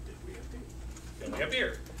 Then we have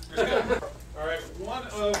beer. Good. All right,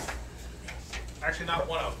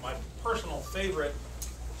 my personal favorite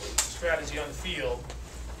strategy on the field.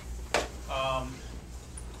 I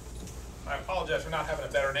apologize for not having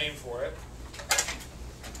a better name for it.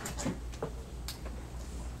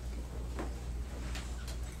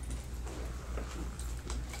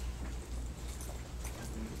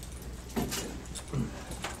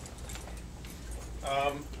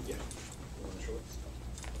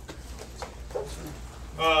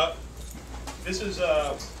 This is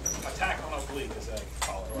attack on oblique, as I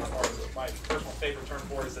call it, or my personal favorite term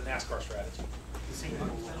for it is the NASCAR strategy.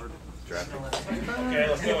 Okay,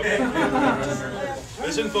 let's go with it.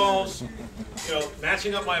 This involves,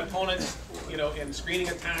 matching up my opponents, in screening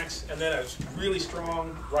attacks, and then a really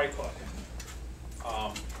strong right hook.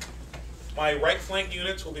 My right flank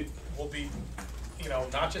units will be,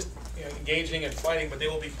 not just engaging and fighting, but they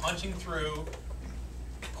will be punching through,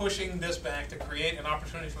 pushing this back to create an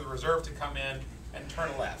opportunity for the reserve to come in and turn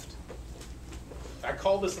left. I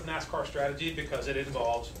call this the NASCAR strategy because it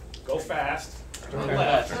involves go fast, turn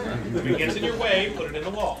left. If it gets in your way, put it in the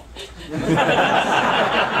wall.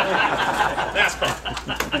 NASCAR.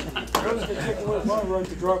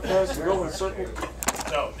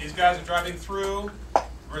 So these guys are driving through.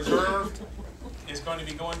 Reserve is going to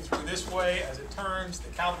be going through this way as it turns. The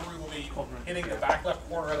cavalry will be hitting the back left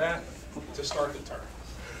corner of that to start the turn.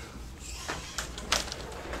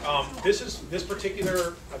 This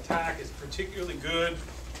particular attack is particularly good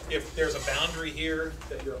if there's a boundary here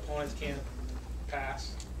that your opponents can't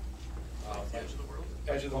pass. Edge of the world,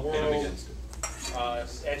 edge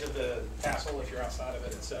of the castle if you're outside of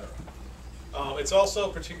it, etc. It's also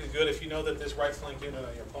particularly good if you know that this right flank unit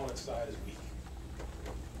on your opponent's side is weak,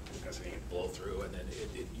 because you can blow through and then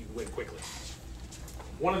you win quickly.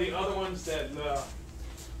 One of the other ones that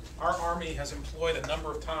our army has employed a number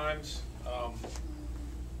of times,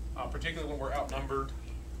 particularly when we're outnumbered,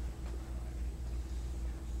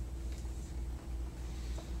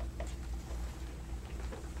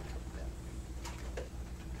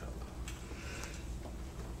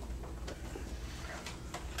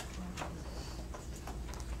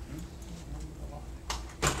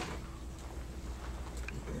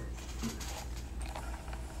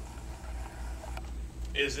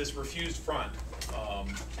 is this refused front,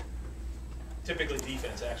 typically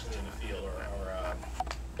defense actually in the field, or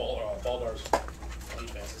Baldar's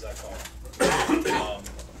defense as I call it.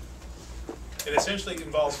 It essentially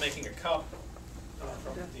involves making a cup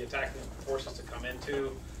from the attacking forces to come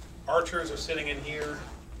into. Archers are sitting in here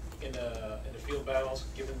in the field battles,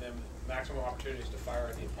 giving them maximum opportunities to fire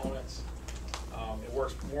at the opponents. It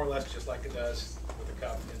works more or less just like it does with the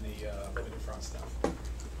cup in the limited front stuff.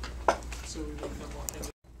 So we make them more into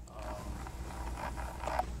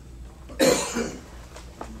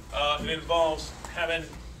it involves having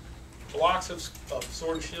blocks of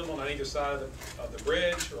sword and shield on either side of the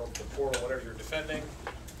bridge or the fort or whatever you're defending.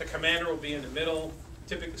 The commander will be in the middle,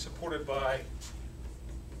 typically supported by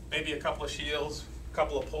maybe a couple of shields, a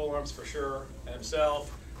couple of polearms for sure, and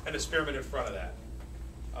himself, and a spearman in front of that.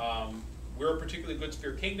 We're a particularly good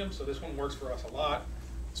spear kingdom, so this one works for us a lot.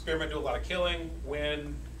 Spearmen do a lot of killing.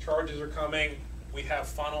 When charges are coming, we have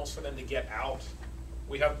funnels for them to get out.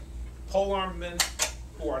 We have polearmmen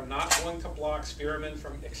who are not going to block spearmen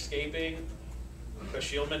from escaping. The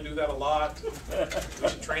shieldmen do that a lot. We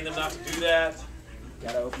should train them not to do that.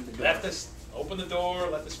 Gotta open the door. Open the door,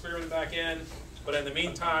 let the spearmen back in. But in the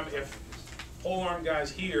meantime, if polearm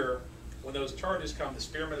guys here, when those charges come, the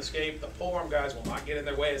spearmen escape, the polearm guys will not get in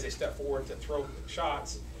their way as they step forward to throw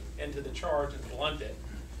shots into the charge and blunt it,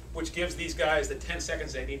 which gives these guys the 10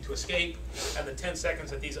 seconds they need to escape and the 10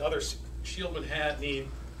 seconds that these other shieldmen need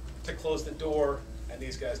to close the door and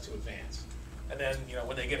these guys to advance. And then,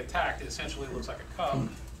 when they get attacked, it essentially looks like a cup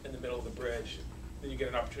in the middle of the bridge. Then you get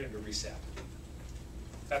an opportunity to reset.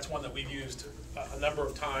 That's one that we've used a number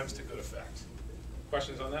of times to good effect.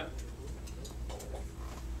 Questions on that?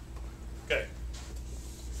 Okay.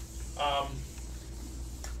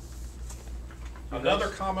 Another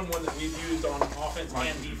common one that we've used on offense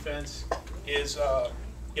and defense is,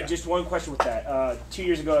 Just one question with that. 2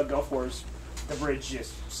 years ago at Gulf Wars, the bridge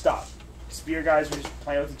just stopped. Spear guys were just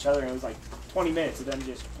playing with each other, and it was like 20 minutes of them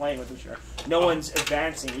just playing with each other. No one's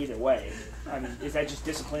advancing either way. I mean, is that just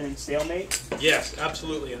discipline and stalemate? Yes,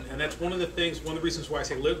 absolutely. And that's one of the reasons why I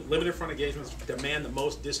say limited front engagements demand the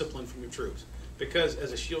most discipline from your troops. Because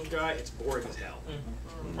as a shield guy, it's boring as hell.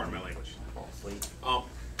 Pardon my language.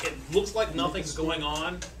 It looks like nothing's going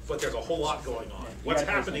on, but there's a whole lot going on. What's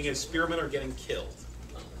happening is spearmen are getting killed.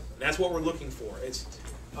 That's what we're looking for. It's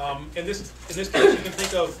in this case, you can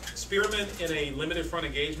think of spearmen in a limited front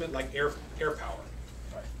engagement like air power.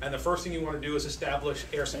 And the first thing you want to do is establish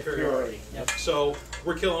air superiority. Yep. So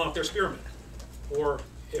we're killing off their spearmen. Or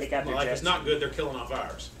if life is not good, they're killing off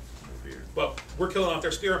ours. But we're killing off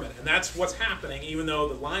their spearmen. And that's what's happening, even though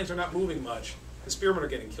the lines are not moving much, the spearmen are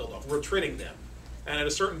getting killed off. We're tridding them. And at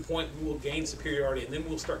a certain point, we will gain superiority, and then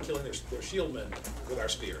we'll start killing their shieldmen with our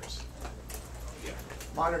spears. Yeah.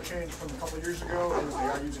 minor change from a couple of years ago is they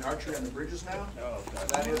are using archery on the bridges now. Oh, God.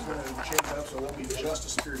 That is going to change that up, so it won't be just a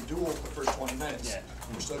spear duel for the first 20 minutes. Yeah.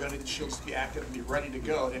 We're still going to need the shields to be active and be ready to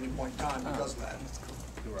go at any point in time because of that.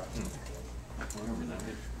 You're right.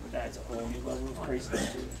 That's a whole new level of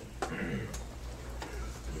craziness.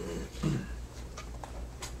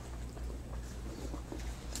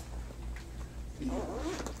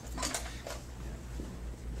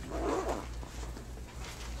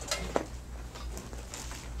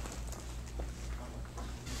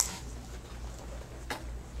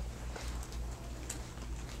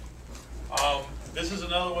 This is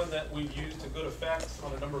another one that we've used to good effect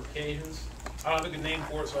on a number of occasions. I don't have a good name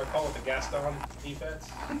for it, so I call it the Gaston defense,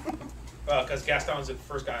 because Gaston is the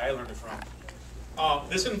first guy I learned it from.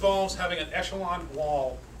 This involves having an echelon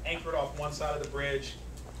wall anchored off one side of the bridge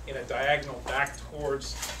in a diagonal back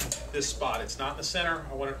towards this spot. It's not in the center.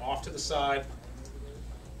 I want it off to the side.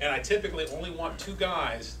 And I typically only want 2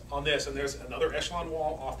 guys on this, and there's another echelon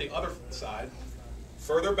wall off the other side.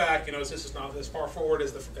 Further back, you notice this is not as far forward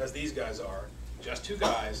as these guys are. Just 2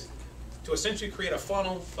 guys to essentially create a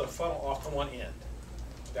funnel, but a funnel off to one end.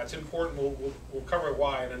 That's important. We'll cover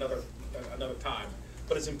why in another time.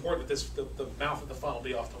 But it's important that the mouth of the funnel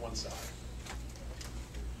be off to one side.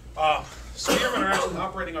 Spearmen are actually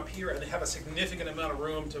operating up here, and they have a significant amount of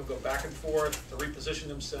room to go back and forth, to reposition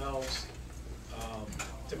themselves,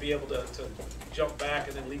 to be able to jump back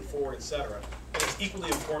and then leap forward, etc. And it's equally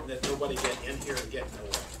important that nobody get in here and get in the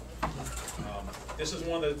way. This is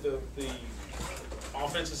one of the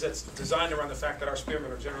offenses that's designed around the fact that our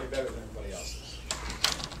spearmen are generally better than everybody else's.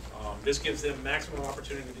 This gives them maximum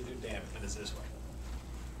opportunity to do damage, and it's this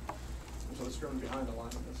way. So the spearman behind the line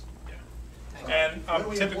of this. Yeah.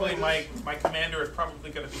 And typically my commander is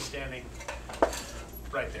probably going to be standing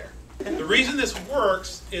right there. The reason this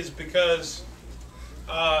works is because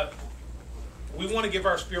we want to give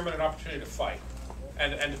our spearmen an opportunity to fight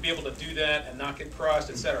and to be able to do that and not get pressed,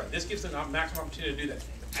 etc. This gives them a maximum opportunity to do that.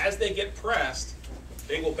 As they get pressed,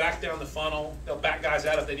 they will back down the funnel. They'll back guys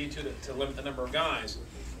out if they need to limit the number of guys.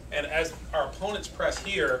 And as our opponents press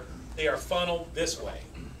here, they are funneled this way.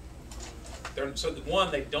 So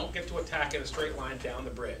one, they don't get to attack in a straight line down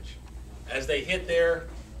the bridge. As they hit there,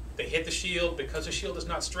 they hit the shield. Because the shield is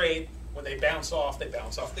not straight, when they bounce off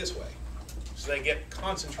this way. So they get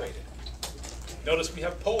concentrated. Notice we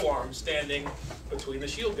have pole arms standing between the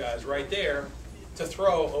shield guys right there to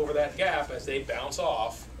throw over that gap as they bounce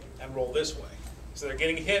off and roll this way. So they're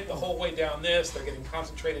getting hit the whole way down this, they're getting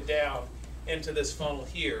concentrated down into this funnel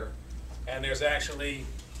here, and there's actually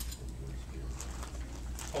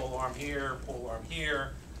pole arm here,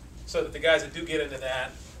 so that the guys that do get into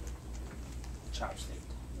that Chopstick.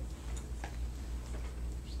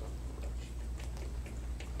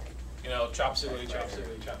 You know, chop suey,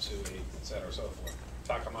 etc. so forth.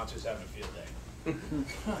 Takamatsu's having a field day.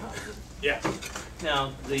 Yeah.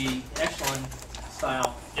 Now, the echelon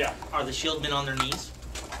style, Yeah. are the shieldmen on their knees?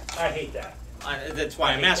 I hate that. That's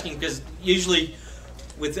why I'm asking, because usually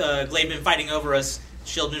with Glademen fighting over us,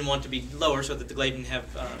 shieldmen want to be lower so that the Glademen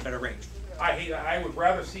have better range. I would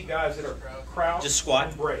rather see guys that are crouched Just squat?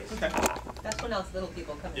 and braced. Okay. That's when else little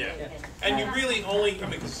people come Yeah. in. And you really only,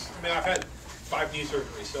 I've had 5 knee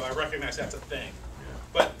surgeries, so I recognize that's a thing.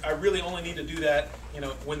 But I really only need to do that,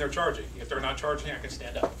 when they're charging. If they're not charging, I can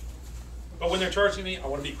stand up. But when they're charging me, I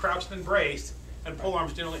want to be crouched and braced, and pole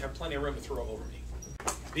arms generally have plenty of room to throw over me.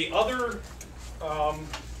 The other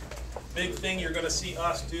big thing you're going to see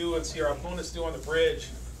us do and see our opponents do on the bridge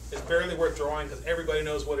is barely worth drawing because everybody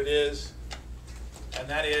knows what it is, and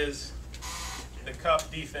that is the cup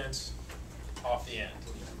defense off the end.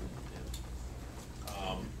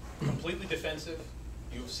 Completely defensive.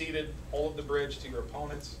 You've ceded all of the bridge to your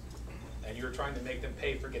opponents, and you're trying to make them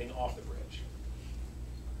pay for getting off the bridge.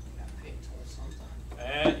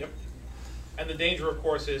 And the danger, of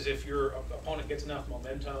course, is if your opponent gets enough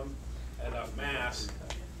momentum and enough mass,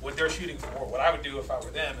 what they're shooting for, what I would do if I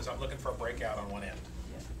were them, is I'm looking for a breakout on one end.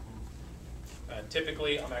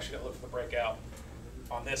 Typically, I'm actually going to look for the breakout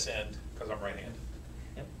on this end because I'm right-handed.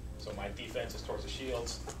 Yep. So my defense is towards the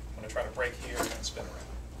shields. I'm going to try to break here and spin around.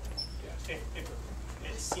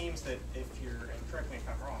 It seems that if you're, and correct me if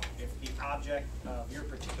I'm wrong, if the object of your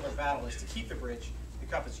particular battle is to keep the bridge, the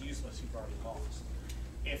cup is useless, you've already lost.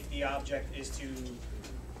 If the object is to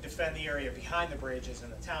defend the area behind the bridge as in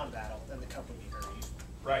the town battle, then the cup would be very useful.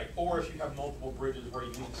 Right, or if you have multiple bridges where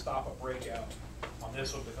you need to stop a breakout on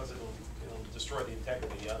this one because it'll destroy the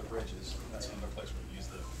integrity of the other bridges, that's another place where you use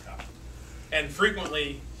the cup. And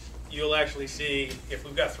frequently, you'll actually see, if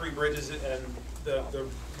we've got 3 bridges and the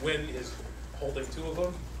wind is holding 2 of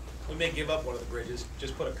them, we may give up one of the bridges,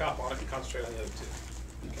 just put a cup on it and concentrate on the other 2.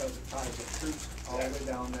 Because it ties the troops all the way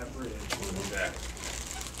down that bridge.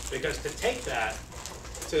 Exactly. Because to take that,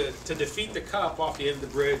 to defeat the cup off the end of the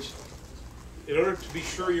bridge, in order to be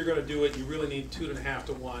sure you're going to do it, you really need 2.5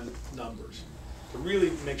 to 1 numbers. To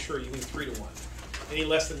really make sure you need 3 to 1. Any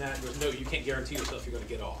less than that, you can't guarantee yourself you're going to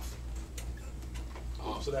get off.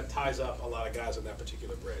 So that ties up a lot of guys on that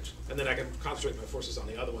particular bridge. And then I can concentrate my forces on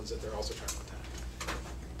the other ones that they're also trying to attack.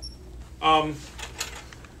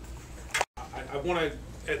 I want to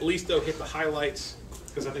at least, though, hit the highlights,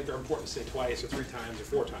 because I think they're important to say twice or 3 times or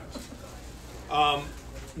 4 times.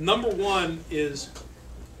 Number 1 is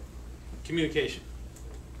communication.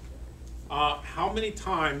 How many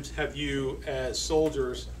times have you, as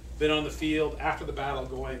soldiers, been on the field after the battle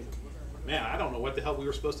going, man, I don't know what the hell we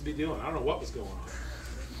were supposed to be doing. I don't know what was going on.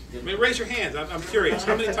 I mean, raise your hands. I'm curious.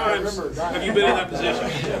 How many times have you been in that position?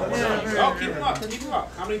 Oh, keep them up. Keep them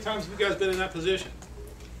up. How many times have you guys been in that position?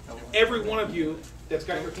 Every one of you that's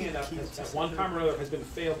got your hand up at one time or another has been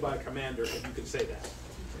failed by a commander, if you can say that.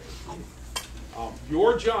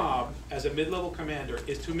 Your job as a mid-level commander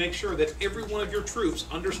is to make sure that every one of your troops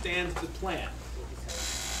understands the plan,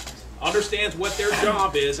 understands what their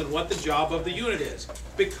job is and what the job of the unit is.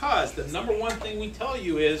 Because the number 1 thing we tell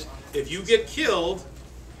you is, if you get killed,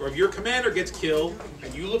 or if your commander gets killed,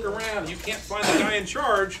 and you look around and you can't find the guy in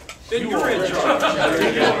charge, then you're in charge.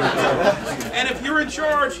 And if you're in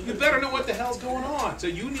charge, you better know what the hell's going on. So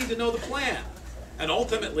you need to know the plan. And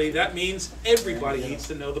ultimately, that means everybody needs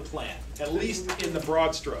to know the plan, at least in the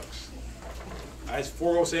broad strokes. As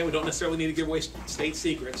Forgo was saying, we don't necessarily need to give away state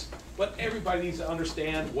secrets, but everybody needs to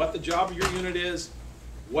understand what the job of your unit is,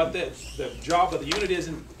 what the job of the unit is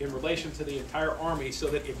in relation to the entire army, so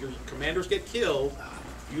that if your commanders get killed,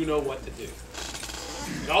 you know what to do.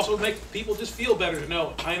 It also makes people just feel better to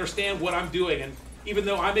know, I understand what I'm doing, and even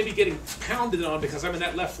though I may be getting pounded on because I'm in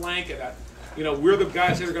that left flank, and we're the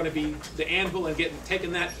guys that are going to be the anvil and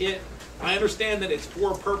taking that hit, I understand that it's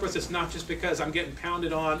for a purpose. It's not just because I'm getting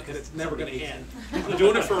pounded on and it's never going to end. I'm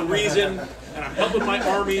doing it for a reason, and I'm helping my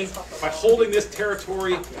army by holding this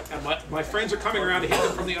territory, and my friends are coming around to hit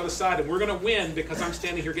them from the other side, and we're going to win because I'm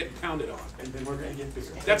standing here getting pounded on. And then we're going to get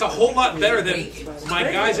bigger. That's a whole lot better than my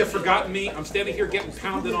guys have forgotten me. I'm standing here getting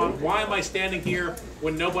pounded on. Why am I standing here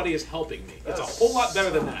when nobody is helping me? It's a whole lot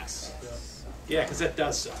better than that. Yeah, because that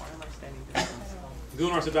does suck.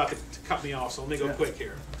 Gunnar's about to cut me off, so let me go quick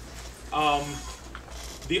here.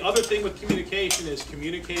 The other thing with communication is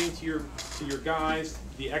communicating to your guys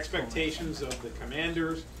the expectations of the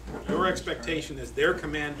commanders, your expectation as their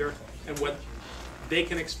commander, and what they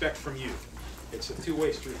can expect from you. It's a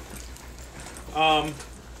two-way street.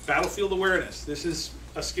 Battlefield awareness. This is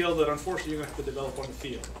a skill that unfortunately you're going to have to develop on the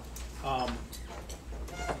field.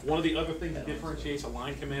 One of the other things that differentiates a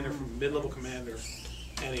line commander from a mid-level commander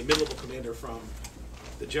and a mid-level commander from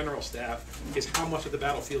the general staff is how much of the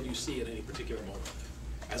battlefield you see at any particular moment.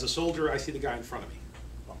 As a soldier, I see the guy in front of me.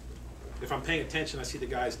 If I'm paying attention, I see the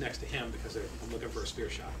guys next to him because I'm looking for a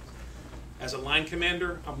spear shot. As a line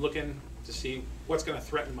commander, I'm looking to see what's going to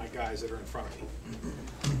threaten my guys that are in front of me.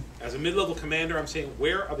 As a mid-level commander, I'm saying,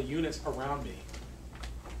 where are the units around me?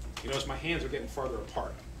 You notice my hands are getting farther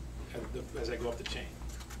apart as I go up the chain.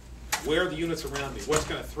 Where are the units around me? What's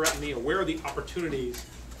going to threaten me, or where are the opportunities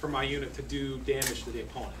for my unit to do damage to the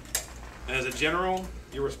opponent? And as a general,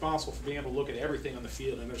 you're responsible for being able to look at everything on the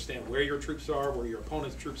field and understand where your troops are, where your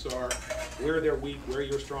opponent's troops are, where they're weak, where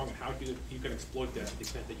you're strong, and how you can exploit that to the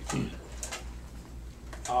extent that you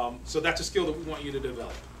can. So that's a skill that we want you to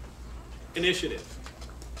develop. Initiative.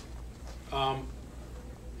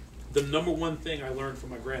 The number one thing I learned from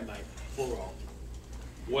my Grand Knight, Forall,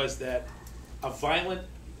 was that a violent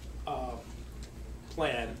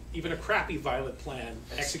plan, even a crappy violent plan,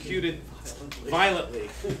 executed violently,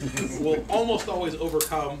 will almost always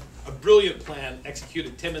overcome a brilliant plan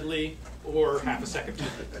executed timidly or half a second too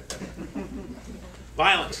late.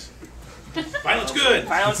 Violence. Violence good.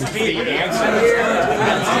 Violence is beer.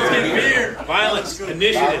 Violence,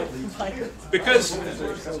 initiative. Because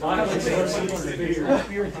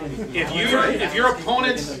if your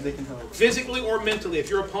opponents, physically or mentally, if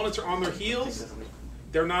your opponents are on their heels,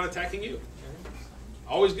 they're not attacking you.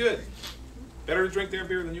 Always good. Better to drink their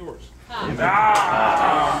beer than yours.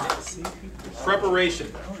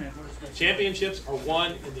 Preparation. Championships are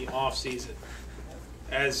won in the off season.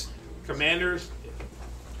 As commanders,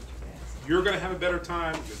 you're going to have a better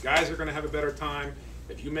time. Your guys are going to have a better time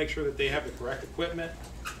if you make sure that they have the correct equipment.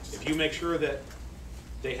 If you make sure that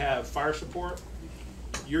they have fire support.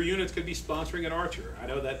 Your units could be sponsoring an archer. I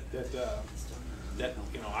know that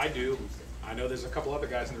I do. I know there's a couple other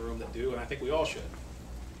guys in the room that do, and I think we all should.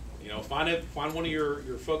 Find one of your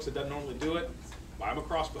folks that doesn't normally do it, Buy them a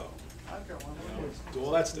crossbow. I've got one. Do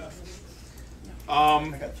all that stuff.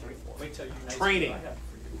 Wait till you're Training.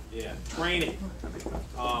 Yeah, training.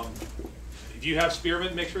 If you have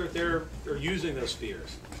spearmen, make sure that they're using those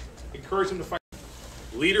spears. Encourage them to fight.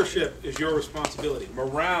 Leadership is your responsibility.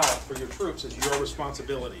 Morale for your troops is your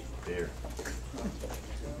responsibility. Beer.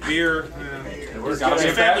 It's got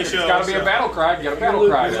to be a battle cry. You got a battle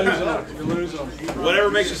cry. You lose them. Whatever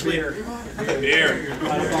makes you sleep. Beer.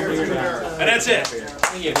 And that's it.